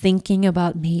been thinking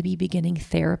about maybe beginning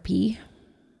therapy,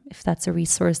 if that's a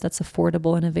resource that's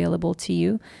affordable and available to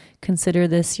you, consider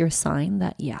this your sign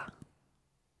that,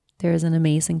 there is an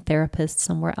amazing therapist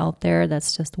somewhere out there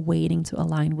that's just waiting to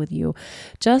align with you,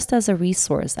 just as a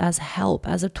resource, as help,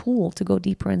 as a tool to go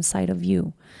deeper inside of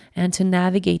you and to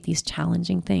navigate these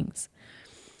challenging things.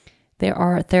 There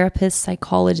are therapists,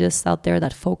 psychologists out there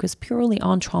that focus purely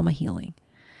on trauma healing.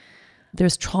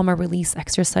 There's trauma release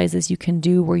exercises you can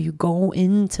do where you go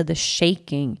into the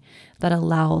shaking that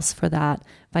allows for that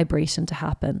vibration to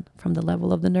happen from the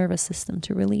level of the nervous system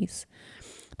to release.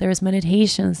 There's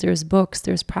meditations, there's books,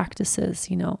 there's practices,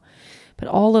 but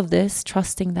all of this,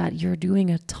 trusting that you're doing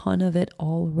a ton of it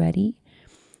already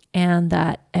and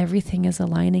that everything is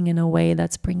aligning in a way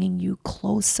that's bringing you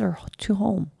closer to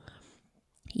home.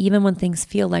 Even when things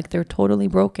feel like they're totally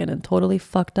broken and totally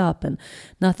fucked up and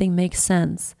nothing makes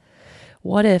sense.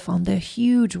 What if on the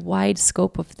huge, wide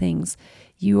scope of things,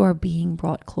 you are being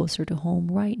brought closer to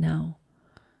home right now?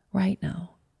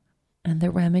 And the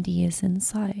remedy is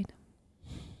inside.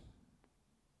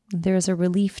 There's a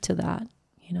relief to that,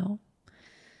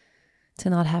 to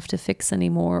not have to fix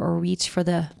anymore or reach for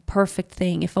the perfect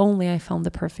thing. If only I found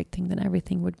the perfect thing, then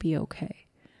everything would be okay.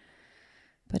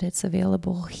 But it's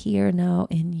available here now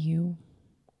in you.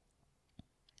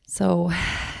 So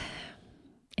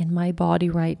in my body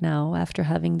right now, after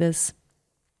having this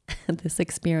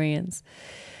experience,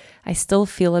 I still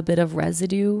feel a bit of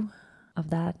residue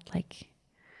of that,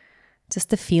 just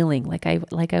the feeling like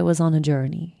I was on a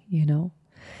journey,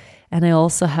 And I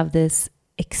also have this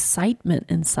excitement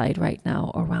inside right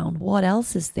now around what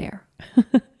else is there.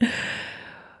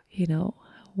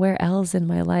 Where else in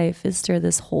my life is there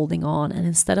this holding on? And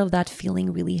instead of that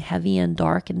feeling really heavy and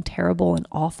dark and terrible and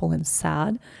awful and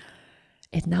sad,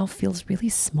 it now feels really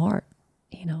smart,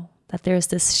 that there's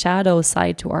this shadow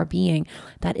side to our being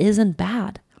that isn't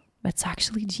bad. It's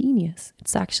actually genius.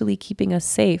 It's actually keeping us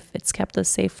safe. It's kept us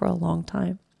safe for a long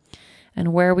time.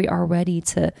 And where we are ready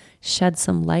to shed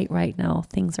some light right now,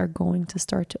 things are going to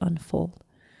start to unfold.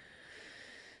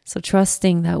 So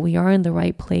trusting that we are in the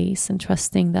right place and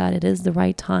trusting that it is the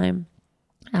right time,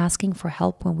 asking for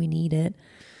help when we need it,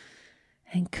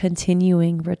 and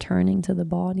continuing returning to the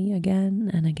body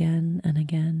again and again and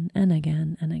again and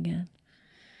again and again.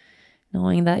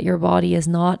 Knowing that your body is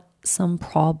not some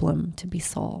problem to be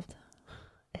solved.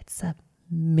 It's a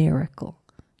miracle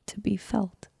to be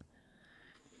felt.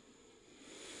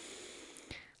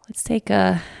 Let's take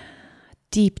a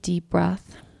deep, deep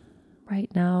breath right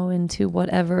now into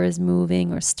whatever is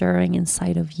moving or stirring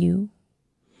inside of you.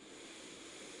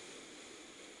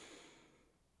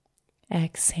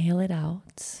 Exhale it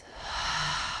out.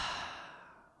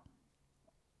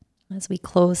 As we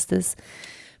close this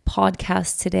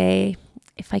podcast today,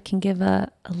 if I can give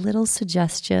a little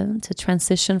suggestion to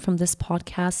transition from this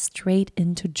podcast straight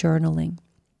into journaling.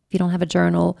 If you don't have a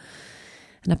journal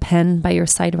and a pen by your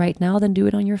side right now, then do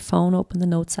it on your phone. Open the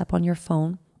notes app on your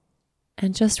phone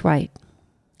and just write.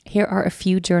 Here are a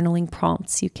few journaling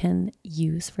prompts you can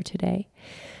use for today.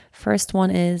 First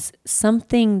one is,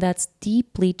 something that's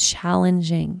deeply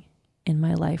challenging in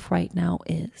my life right now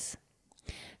is.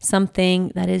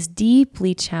 Something that is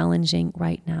deeply challenging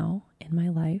right now in my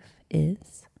life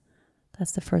is.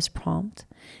 That's the first prompt.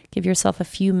 Give yourself a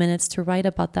few minutes to write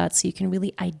about that so you can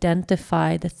really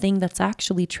identify the thing that's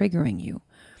actually triggering you,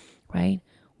 right?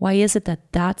 Why is it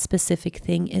that that specific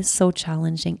thing is so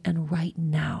challenging and right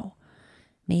now?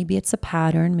 Maybe it's a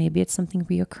pattern, maybe it's something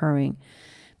reoccurring,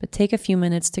 but take a few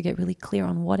minutes to get really clear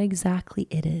on what exactly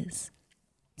it is.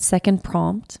 Second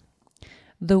prompt,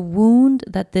 the wound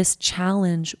that this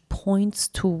challenge points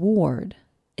toward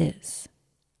is.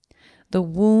 The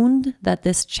wound that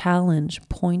this challenge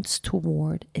points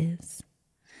toward is.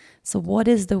 So what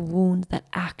is the wound that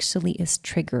actually is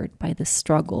triggered by this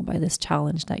struggle, by this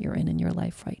challenge that you're in your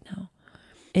life right now?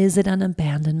 Is it an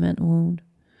abandonment wound?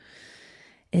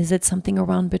 Is it something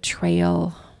around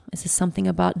betrayal? Is it something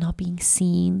about not being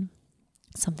seen?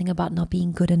 Something about not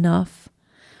being good enough?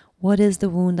 What is the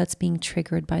wound that's being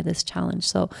triggered by this challenge?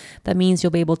 So that means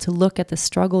you'll be able to look at the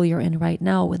struggle you're in right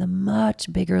now with a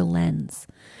much bigger lens.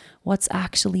 What's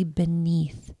actually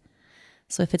beneath?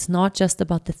 So if it's not just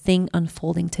about the thing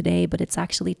unfolding today, but it's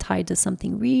actually tied to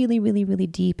something really, really, really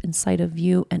deep inside of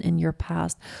you and in your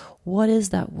past, what is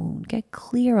that wound? Get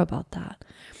clear about that.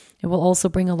 It will also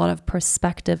bring a lot of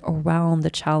perspective around the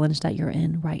challenge that you're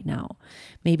in right now.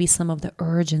 Maybe some of the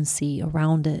urgency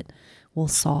around it will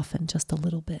soften just a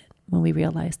little bit when we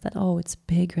realize that, oh, it's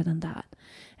bigger than that.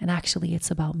 And actually,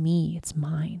 it's about me. It's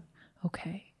mine.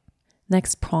 Okay.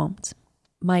 Next prompt.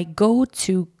 My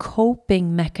go-to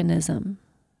coping mechanism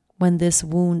when this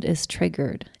wound is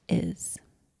triggered is.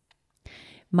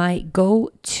 My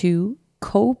go-to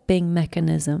coping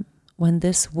mechanism when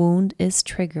this wound is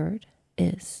triggered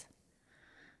is.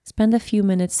 Spend a few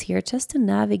minutes here just to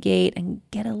navigate and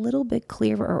get a little bit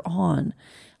clearer on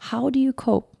how do you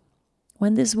cope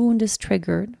when this wound is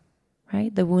triggered,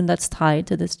 right? The wound that's tied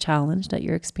to this challenge that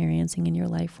you're experiencing in your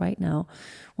life right now.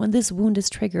 When this wound is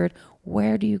triggered,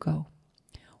 where do you go?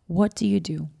 What do you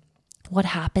do? What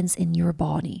happens in your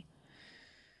body?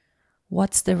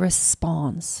 What's the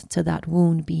response to that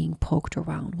wound being poked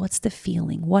around? What's the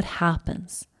feeling? What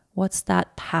happens? What's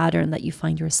that pattern that you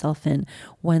find yourself in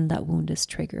when that wound is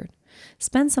triggered?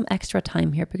 Spend some extra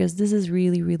time here because this is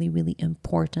really, really, really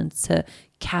important to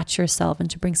catch yourself and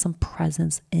to bring some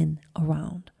presence in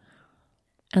around.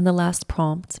 And the last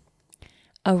prompt,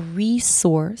 a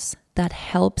resource that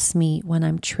helps me when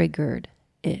I'm triggered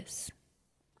is.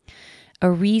 A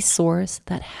resource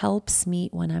that helps me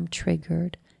when I'm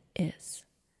triggered is.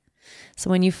 So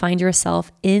when you find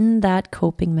yourself in that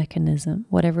coping mechanism,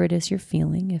 whatever it is you're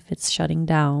feeling, if it's shutting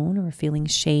down or feeling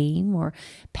shame or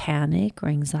panic or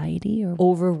anxiety or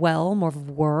overwhelm or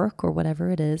work or whatever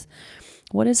it is,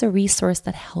 what is a resource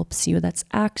that helps you that's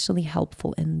actually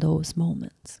helpful in those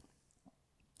moments?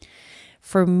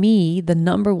 For me, the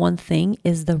number one thing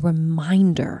is the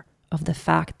reminder of the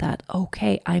fact that,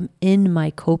 okay, I'm in my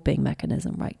coping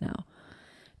mechanism right now.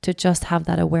 To just have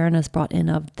that awareness brought in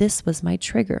of this was my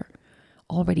trigger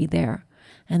already there.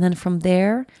 And then from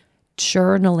there,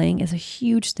 journaling is a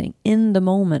huge thing in the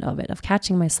moment of it, of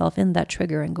catching myself in that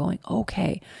trigger and going,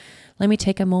 okay, let me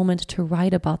take a moment to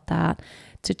write about that,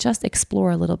 to just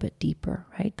explore a little bit deeper,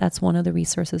 right? That's one of the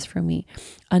resources for me.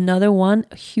 Another one,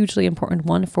 a hugely important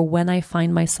one for when I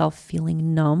find myself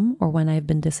feeling numb or when I've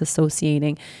been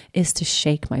disassociating, is to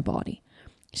shake my body.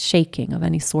 Shaking of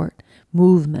any sort,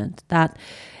 movement, that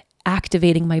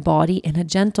activating my body in a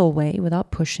gentle way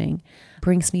without pushing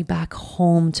brings me back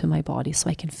home to my body so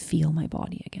I can feel my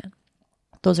body again.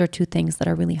 Those are two things that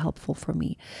are really helpful for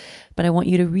me. But I want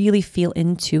you to really feel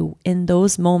into, in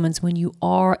those moments when you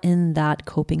are in that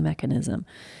coping mechanism,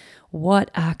 what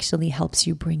actually helps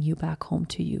you bring you back home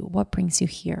to you? What brings you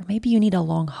here? Maybe you need a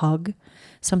long hug.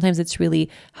 Sometimes it's really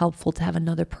helpful to have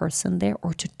another person there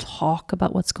or to talk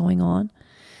about what's going on.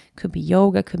 Could be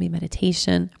yoga, could be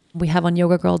meditation. We have on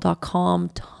yogagirl.com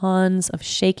tons of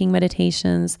shaking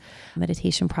meditations,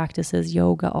 meditation practices,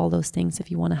 yoga, all those things if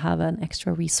you want to have an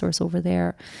extra resource over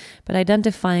there. But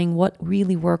identifying what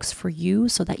really works for you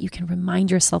so that you can remind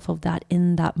yourself of that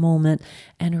in that moment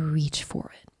and reach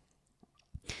for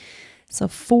it. So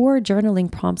 4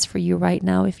 journaling prompts for you right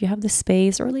now, if you have the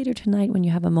space, or later tonight when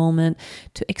you have a moment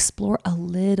to explore a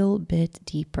little bit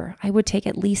deeper. I would take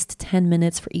at least 10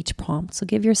 minutes for each prompt. So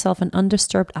give yourself an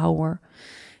undisturbed hour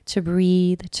to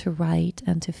breathe, to write,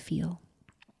 and to feel.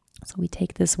 So we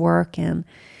take this work and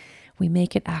we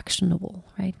make it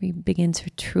actionable, right? We begin to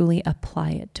truly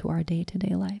apply it to our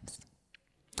day-to-day lives.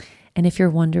 And if you're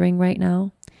wondering right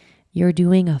now, you're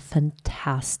doing a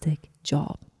fantastic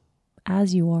job,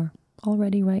 as you are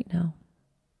already right now.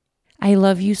 I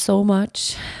love you so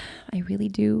much. I really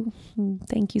do.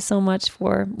 Thank you so much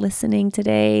for listening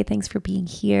today. Thanks for being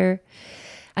here.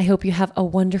 I hope you have a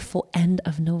wonderful end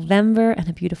of November and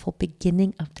a beautiful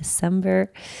beginning of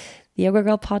December. The Yoga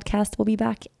Girl podcast will be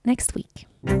back next week.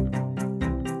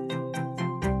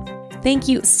 Thank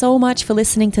you so much for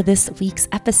listening to this week's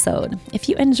episode. If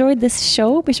you enjoyed this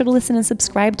show, be sure to listen and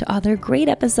subscribe to other great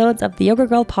episodes of the Yoga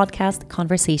Girl podcast,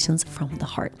 Conversations from the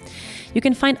Heart. You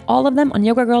can find all of them on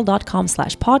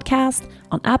yogagirl.com/podcast,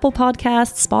 on Apple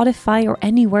Podcasts, Spotify, or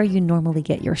anywhere you normally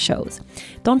get your shows.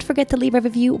 Don't forget to leave a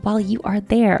review while you are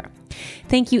there.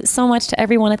 Thank you so much to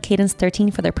everyone at Cadence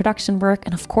 13 for their production work.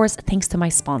 And of course, thanks to my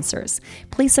sponsors.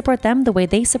 Please support them the way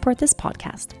they support this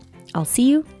podcast. I'll see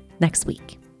you next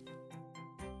week.